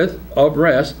Sabbath of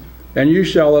rest, and you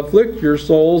shall afflict your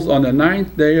souls on the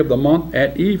 9th day of the month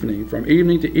at evening. From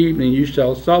evening to evening you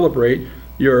shall celebrate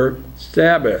your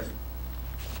Sabbath.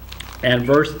 And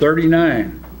verse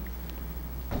 39,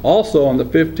 also on the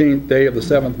 15th day of the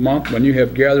 7th month, when you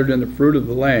have gathered in the fruit of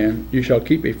the land, you shall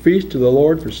keep a feast to the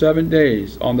Lord for 7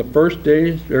 days. On the first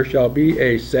day there shall be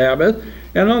a Sabbath,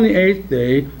 and on the 8th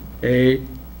day a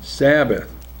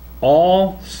Sabbath.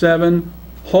 All 7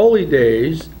 holy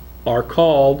days are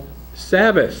called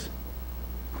Sabbaths.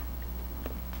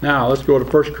 Now let's go to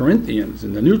 1 Corinthians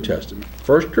in the New Testament.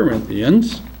 1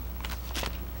 Corinthians,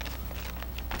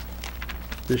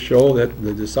 to show that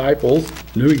the disciples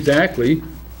knew exactly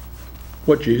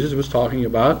what Jesus was talking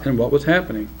about and what was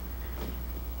happening.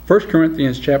 1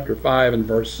 Corinthians chapter 5 and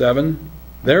verse 7,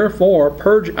 therefore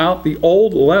purge out the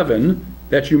old leaven,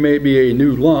 that you may be a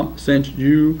new lump, since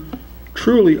you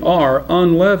truly are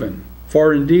unleavened.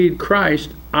 For indeed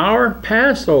Christ, our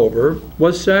Passover,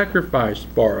 was sacrificed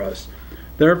for us.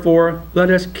 Therefore let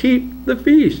us keep the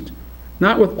feast,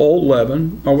 not with old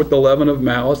leaven, or with the leaven of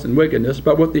malice and wickedness,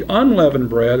 but with the unleavened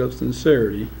bread of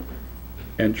sincerity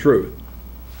and truth.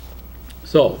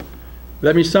 So,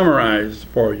 let me summarize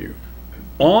for you.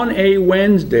 On a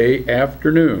Wednesday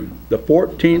afternoon, the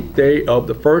 14th day of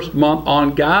the first month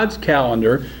on God's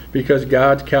calendar, because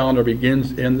God's calendar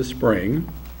begins in the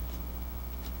spring,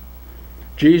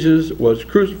 Jesus was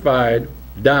crucified,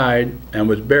 died, and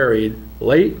was buried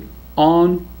late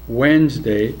on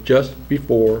Wednesday, just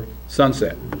before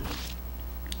sunset.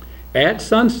 At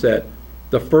sunset,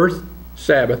 the first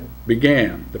Sabbath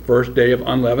began, the first day of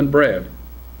unleavened bread,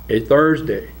 a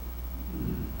Thursday.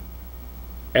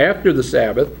 After the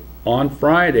Sabbath, on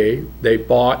Friday, they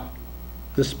bought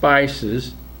the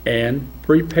spices and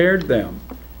prepared them,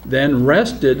 then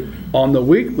rested on the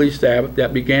weekly Sabbath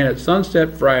that began at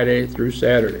sunset Friday through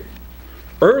Saturday.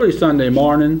 Early Sunday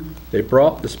morning, they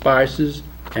brought the spices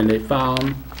and they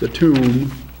found the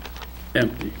tomb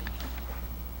empty.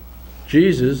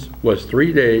 Jesus was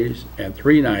 3 days and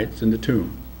 3 nights in the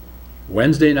tomb.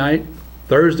 Wednesday night,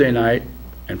 Thursday night,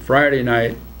 and Friday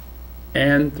night,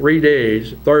 and 3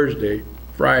 days, Thursday,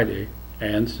 Friday,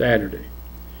 and Saturday.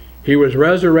 He was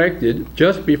resurrected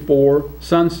just before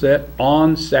sunset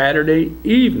on Saturday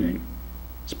evening,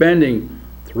 spending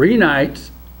 3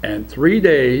 nights and 3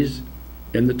 days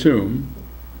in the tomb,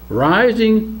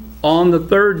 rising on the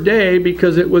 3rd day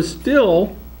because it was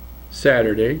still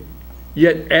Saturday,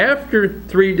 yet after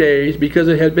 3 days, because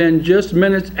it had been just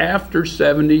minutes after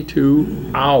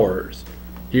 72 hours.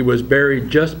 He was buried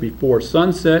just before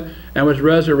sunset and was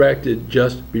resurrected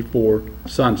just before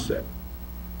sunset.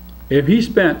 If he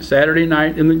spent Saturday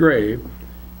night in the grave,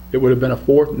 it would have been a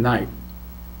 4th night,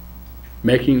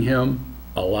 making him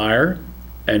a liar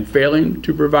and failing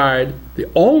to provide the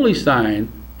only sign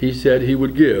he said he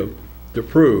would give to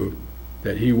prove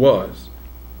that he was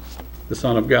the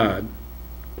Son of God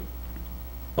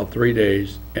of 3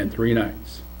 days and 3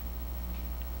 nights.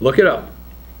 Look it up.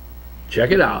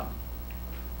 Check it out.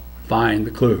 Find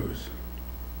the clues.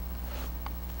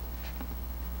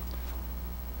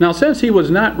 Now, since he was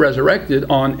not resurrected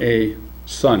on a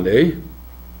Sunday,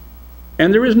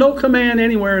 and there is no command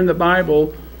anywhere in the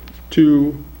Bible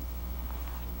to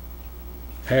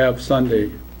have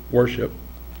Sunday worship,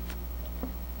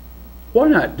 why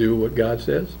not do what God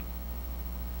says?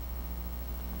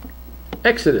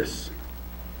 Exodus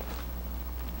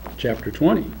chapter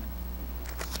 20.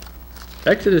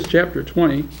 Exodus chapter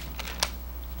 20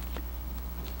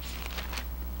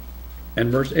 and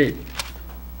verse 8. It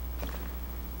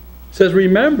says,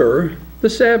 "Remember the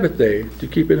Sabbath day to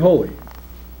keep it holy.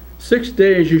 6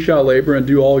 days you shall labor and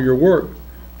do all your work,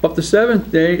 but the 7th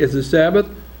day is the Sabbath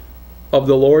of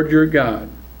the Lord your God."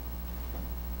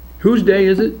 Whose day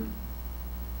is it?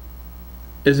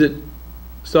 Is it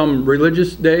some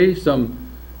religious day, some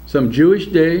Jewish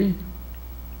day?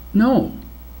 No,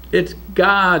 it's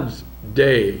God's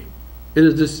day. It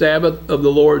is the Sabbath of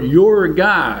the Lord your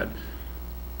God.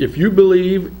 If you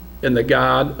believe in the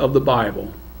God of the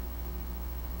Bible,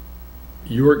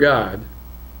 your God,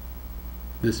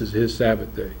 this is his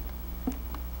Sabbath day.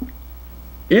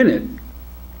 In it,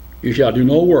 you shall do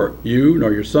no work, you,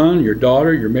 nor your son, your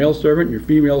daughter, your male servant, your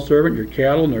female servant, your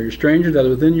cattle, nor your stranger that is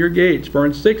within your gates. For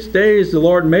in 6 days the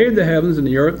Lord made the heavens and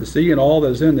the earth, the sea, and all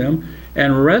that is in them,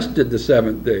 and rested the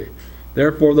 7th day.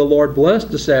 Therefore the Lord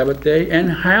blessed the Sabbath day and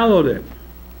hallowed it.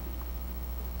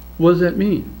 What does that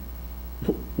mean?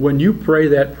 When you pray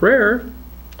that prayer,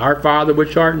 "Our Father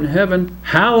which art in heaven,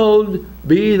 hallowed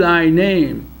be thy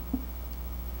name."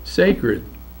 Sacred,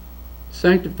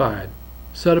 sanctified,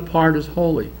 set apart as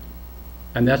holy.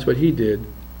 And that's what he did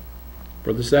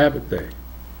for the Sabbath day.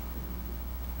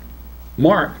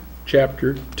 Mark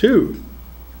chapter 2.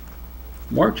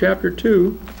 Mark chapter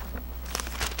 2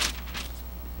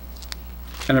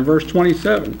 and in verse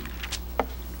 27.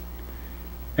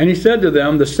 "And he said to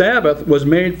them, the Sabbath was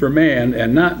made for man,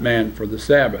 and not man for the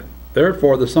Sabbath.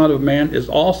 Therefore the Son of Man is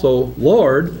also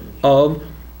Lord of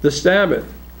the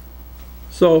Sabbath."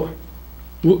 So,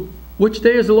 which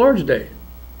day is the Lord's day?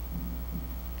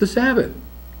 The Sabbath.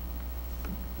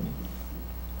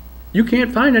 You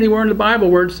can't find anywhere in the Bible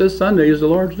where it says Sunday is the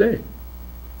Lord's day.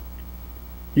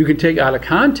 You can take out of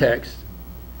context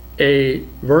a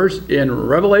verse in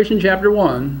Revelation chapter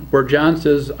 1 where John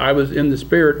says, "I was in the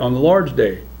Spirit on the Lord's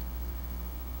day."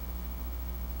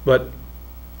 But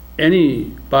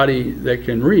anybody that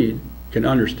can read can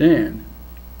understand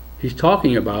he's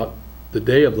talking about the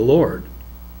day of the Lord,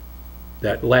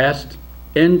 that last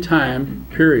end time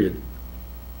period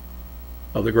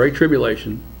of the Great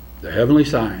Tribulation, the heavenly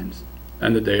signs,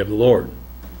 and the day of the Lord.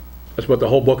 That's what the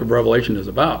whole book of Revelation is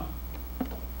about.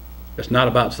 It's not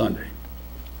about Sunday.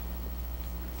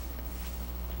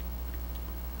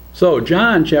 So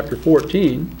John chapter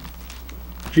 14,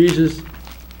 Jesus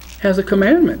has a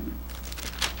commandment.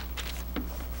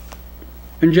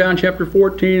 In John chapter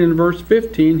 14 and verse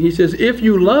 15, he says, "If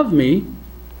you love me,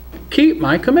 keep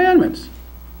my commandments."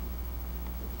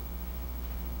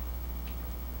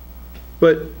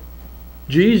 But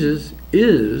Jesus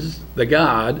is the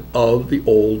God of the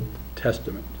Old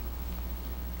Testament.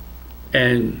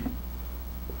 And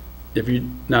if you're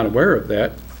not aware of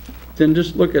that, then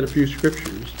just look at a few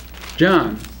scriptures.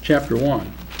 John chapter 1.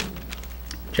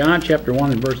 John chapter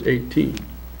 1 and verse 18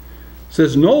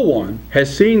 says, "No one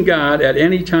has seen God at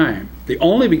any time. The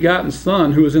only begotten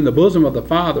Son, who is in the bosom of the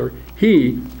Father,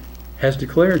 he has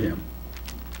declared him."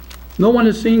 No one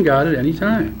has seen God at any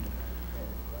time.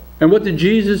 And what did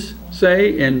Jesus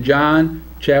say in John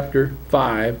chapter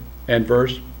 5 and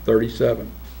verse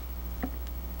 37?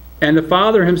 "And the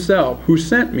Father himself, who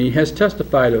sent me, has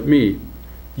testified of me.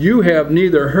 You have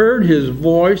neither heard his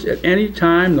voice at any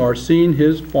time nor seen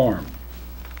his form."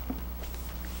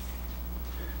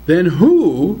 Then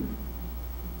who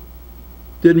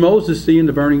did Moses see in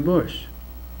the burning bush?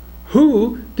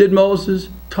 Who did Moses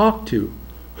talk to?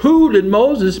 Who did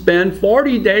Moses spend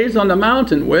 40 days on the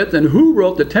mountain with, and who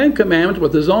wrote the 10 Commandments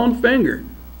with his own finger?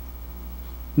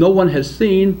 No one has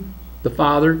seen the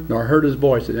Father nor heard his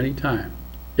voice at any time.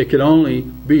 It could only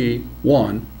be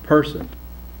one person,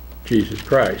 Jesus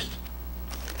Christ.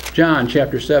 John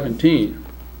chapter 17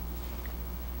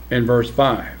 and verse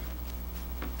 5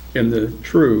 in the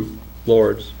true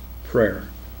Lord's Prayer.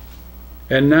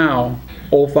 "And now,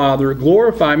 O Father,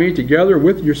 glorify me together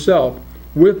with yourself,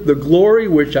 with the glory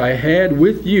which I had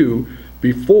with you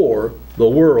before the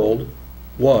world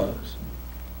was."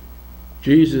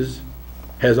 Jesus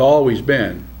has always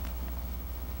been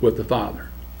with the Father.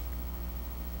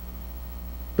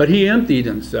 But he emptied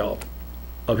himself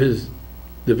of his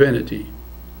divinity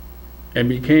and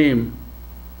became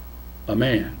a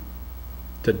man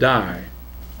to die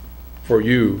for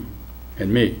you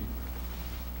and me.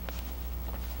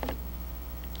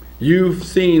 You've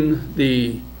seen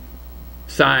the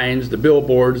signs, the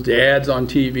billboards, the ads on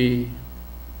TV.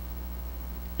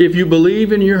 If you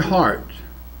believe in your heart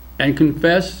and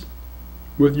confess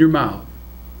with your mouth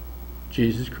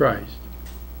Jesus Christ,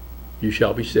 you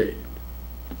shall be saved.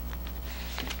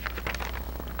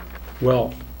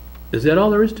 Well, is that all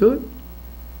there is to it?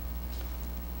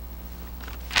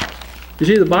 You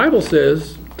see, the Bible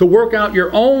says to work out your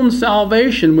own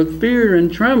salvation with fear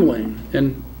and trembling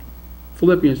in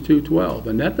Philippians 2:12.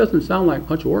 And that doesn't sound like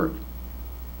much work.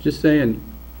 Just saying,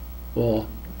 well,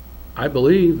 I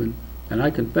believe and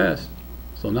I confess,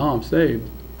 so now I'm saved.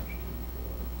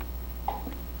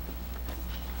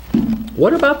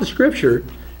 What about the scripture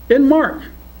in Mark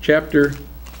chapter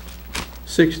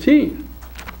 16?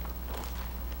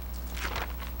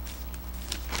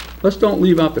 Let's don't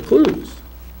leave out the clues.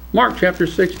 Mark chapter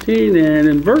 16 and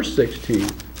in verse 16,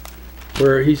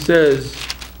 where he says,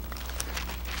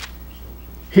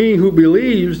 "He who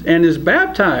believes and is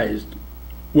baptized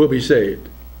will be saved."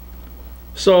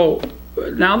 So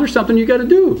now there's something you got to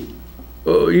do.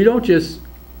 You don't just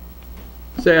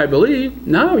say, "I believe."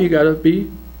 Now you got to be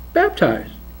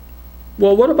baptized.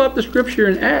 Well, what about the scripture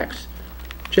in Acts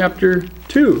chapter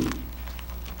 2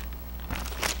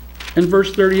 and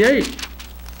verse 38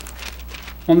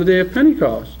 on the day of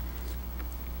Pentecost?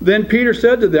 "Then Peter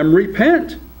said to them,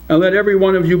 Repent, and let every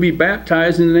one of you be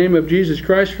baptized in the name of Jesus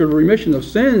Christ for the remission of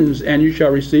sins, and you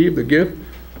shall receive the gift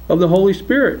of the Holy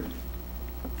Spirit."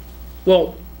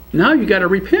 Well, now you got to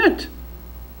repent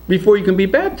before you can be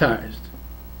baptized.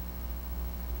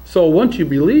 So once you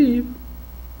believe,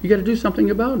 you got to do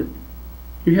something about it.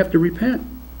 You have to repent.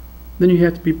 Then you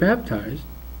have to be baptized.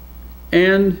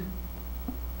 And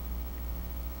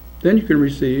then you can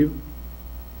receive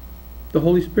the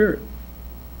Holy Spirit.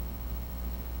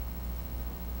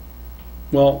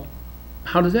 Well,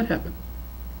 how does that happen?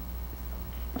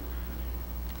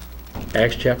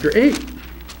 Acts chapter 8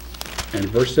 and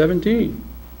verse 17.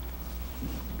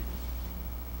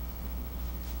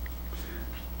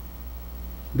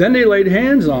 "Then they laid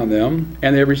hands on them,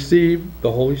 and they received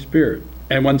the Holy Spirit.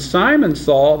 And when Simon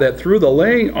saw that through the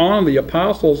laying on of the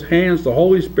apostles' hands the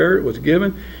Holy Spirit was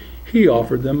given, he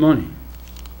offered them money."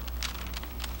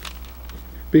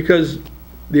 Because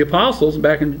the apostles,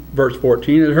 back in verse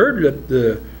 14, had heard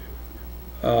that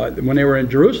when they were in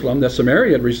Jerusalem, that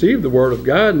Samaria had received the word of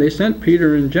God, and they sent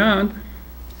Peter and John.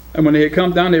 And when they had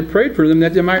come down, they prayed for them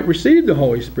that they might receive the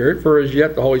Holy Spirit, for as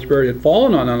yet the Holy Spirit had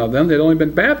fallen on none of them. They'd only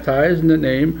been baptized in the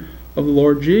name of the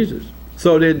Lord Jesus.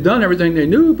 So they had done everything they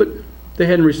knew, but they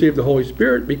hadn't received the Holy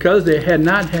Spirit because they had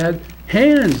not had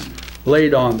hands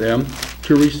laid on them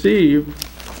to receive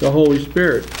the Holy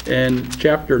Spirit. In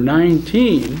chapter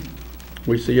 19,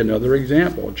 we see another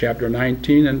example. Chapter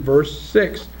 19 and verse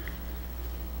 6.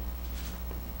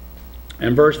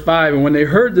 And verse 5, and when they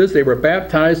heard this, they were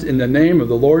baptized in the name of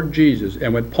the Lord Jesus.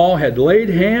 And when Paul had laid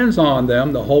hands on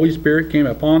them, the Holy Spirit came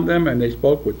upon them, and they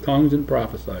spoke with tongues and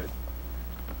prophesied.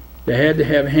 They had to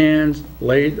have hands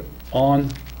laid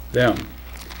on them.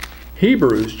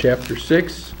 Hebrews chapter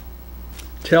 6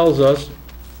 tells us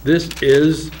this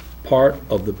is part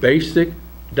of the basic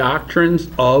doctrines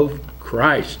of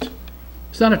Christ.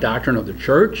 It's not a doctrine of the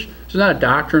church. It's not a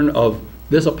doctrine of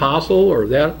this apostle or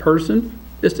that person.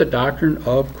 It's the doctrine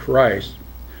of Christ.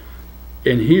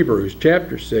 In Hebrews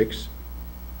chapter 6,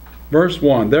 verse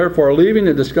 1, therefore, leaving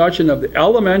the discussion of the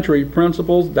elementary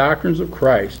principles, doctrines of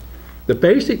Christ, the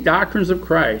basic doctrines of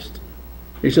Christ,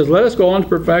 he says, let us go on to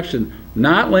perfection,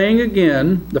 not laying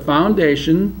again the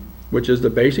foundation, which is the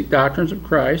basic doctrines of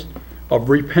Christ, of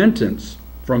repentance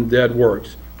from dead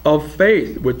works, of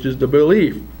faith, which is the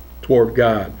belief toward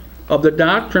God, of the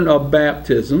doctrine of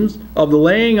baptisms, of the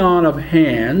laying on of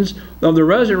hands, of the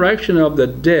resurrection of the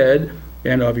dead,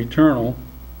 and of eternal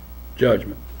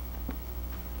judgment.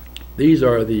 These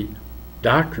are the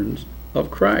doctrines of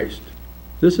Christ.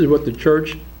 This is what the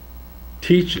church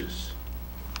teaches,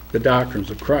 the doctrines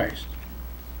of Christ.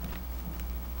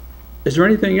 Is there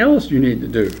anything else you need to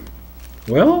do?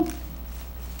 Well,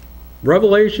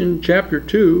 Revelation chapter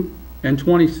 2 and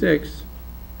 26,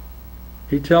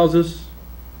 he tells us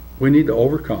we need to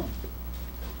overcome.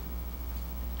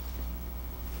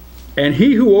 And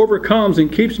he who overcomes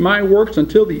and keeps my works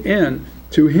until the end,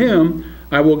 to him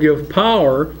I will give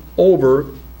power over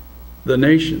the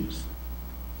nations.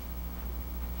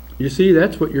 You see,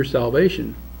 that's what your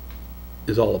salvation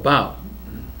is all about.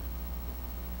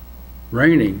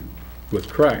 Reigning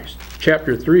with Christ.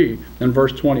 Chapter 3 and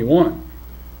verse 21.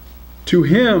 To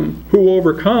him who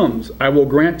overcomes, I will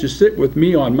grant to sit with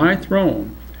me on my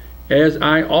throne, as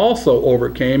I also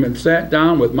overcame and sat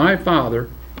down with my Father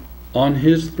on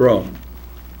his throne.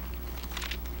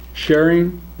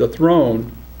 Sharing the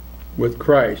throne with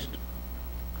Christ.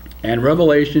 And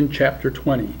Revelation chapter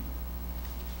 20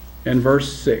 and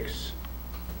verse 6.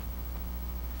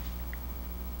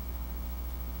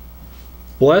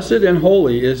 Blessed and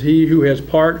holy is he who has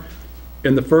part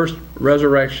in the first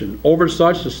resurrection. Over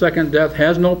such the second death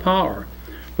has no power,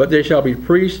 but they shall be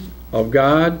priests of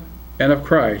God and of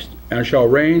Christ, and shall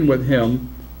reign with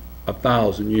him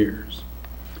 1,000 years.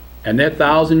 And that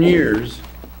 1,000 years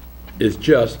is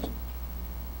just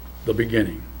the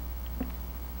beginning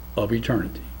of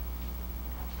eternity.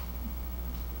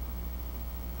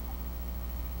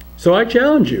 So I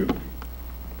challenge you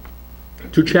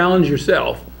to challenge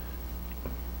yourself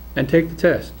and take the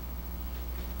test.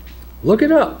 Look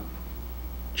it up.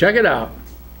 Check it out.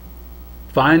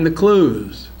 Find the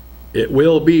clues. It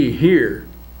will be here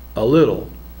a little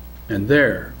and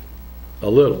there a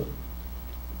little.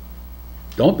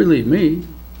 Don't believe me.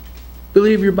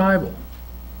 Believe your Bible.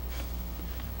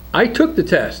 I took the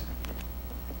test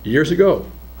years ago.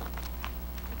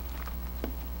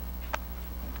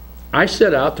 I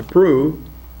set out to prove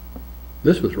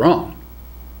this was wrong.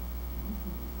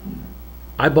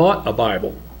 I bought a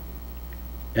Bible,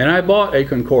 and I bought a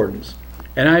concordance,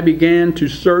 and I began to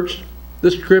search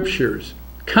the scriptures,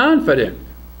 confident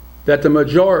that the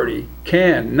majority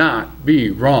cannot be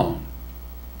wrong.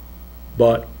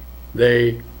 But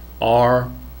they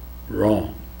are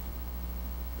wrong.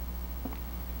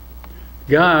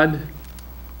 God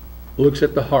looks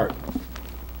at the heart.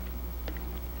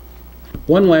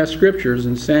 One last scripture is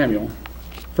in Samuel.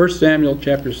 1 Samuel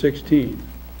chapter 16.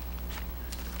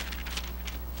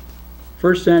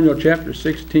 1 Samuel chapter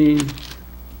 16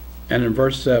 and in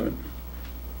verse 7.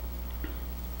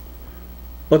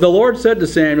 But the Lord said to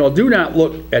Samuel, do not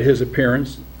look at his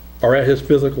appearance or at his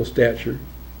physical stature,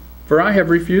 for I have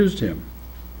refused him.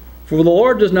 For the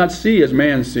Lord does not see as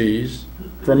man sees,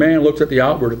 for man looks at the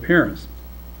outward appearance,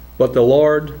 but the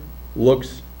Lord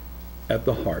looks at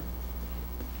the heart.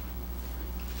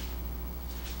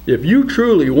 If you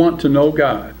truly want to know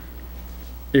God,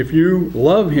 if you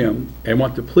love him and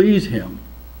want to please him,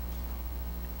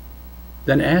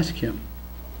 then ask him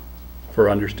for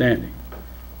understanding.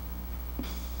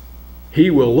 He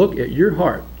will look at your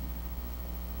heart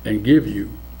and give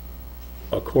you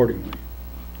accordingly.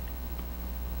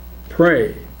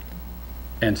 Pray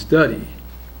and study,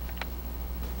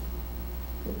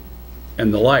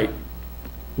 and the light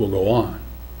will go on,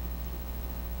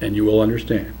 and you will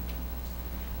understand.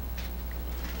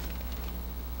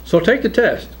 So take the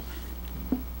test.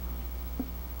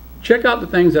 Check out the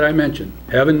things that I mentioned: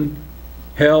 heaven,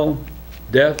 hell,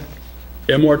 death,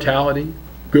 immortality,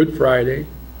 Good Friday,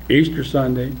 Easter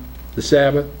Sunday, the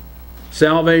Sabbath,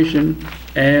 salvation,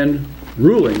 and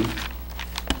ruling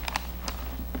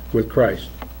with Christ.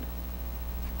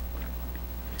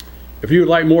 If you would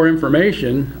like more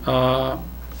information,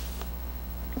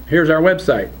 here's our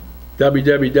website,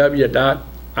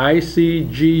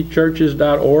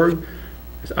 www.icgchurches.org.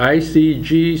 It's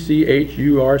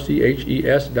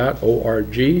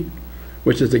icgchurches.org,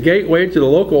 which is the gateway to the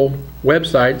local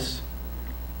websites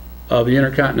of the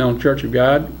Intercontinental Church of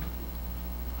God.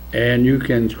 And you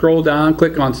can scroll down,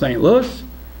 click on St. Louis,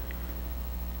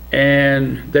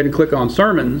 and then click on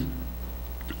sermons.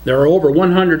 There are over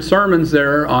 100 sermons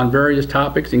there on various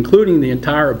topics, including the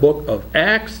entire book of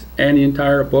Acts and the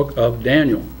entire book of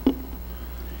Daniel.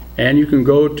 And you can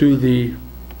go to the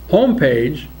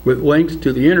homepage with links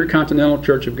to the Intercontinental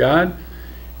Church of God,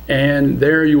 and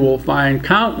there you will find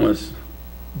countless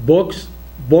books,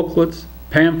 booklets,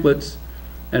 pamphlets,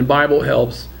 and Bible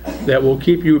helps that will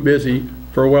keep you busy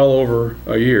for well over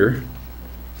a year.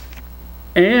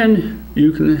 And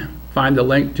you can find the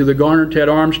link to the Garner Ted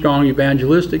Armstrong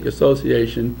Evangelistic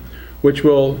Association, which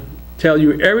will tell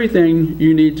you everything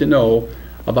you need to know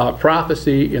about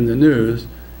prophecy in the news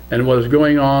and what is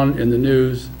going on in the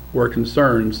news where it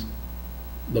concerns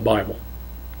the Bible.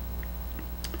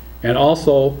 And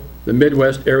also the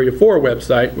Midwest Area 4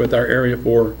 website with our Area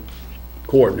 4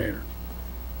 coordinator.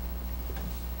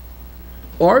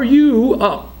 Are you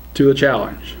up to the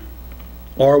challenge?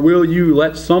 Or will you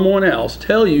let someone else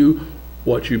tell you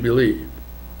what you believe?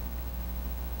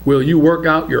 Will you work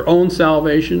out your own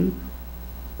salvation,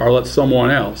 or let someone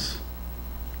else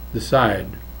decide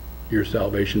your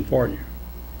salvation for you?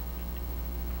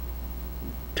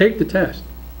 Take the test.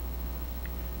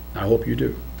 I hope you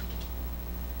do.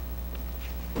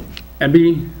 And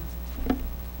be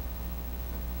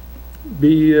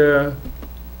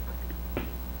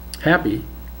happy,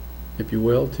 if you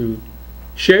will, to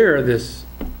share this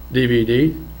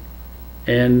DVD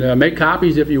and make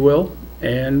copies, if you will.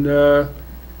 And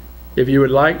if you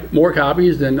would like more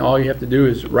copies, then all you have to do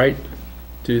is write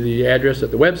to the address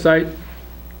at the website,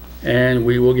 and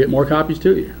we will get more copies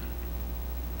to you.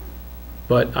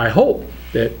 But I hope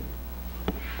that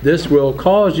this will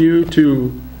cause you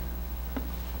to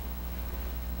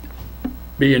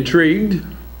be intrigued,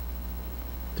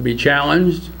 to be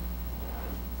challenged,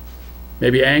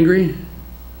 maybe angry.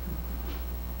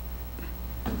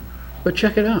 But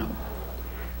check it out.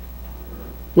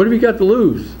 What have you got to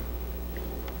lose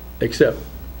except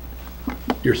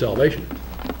your salvation?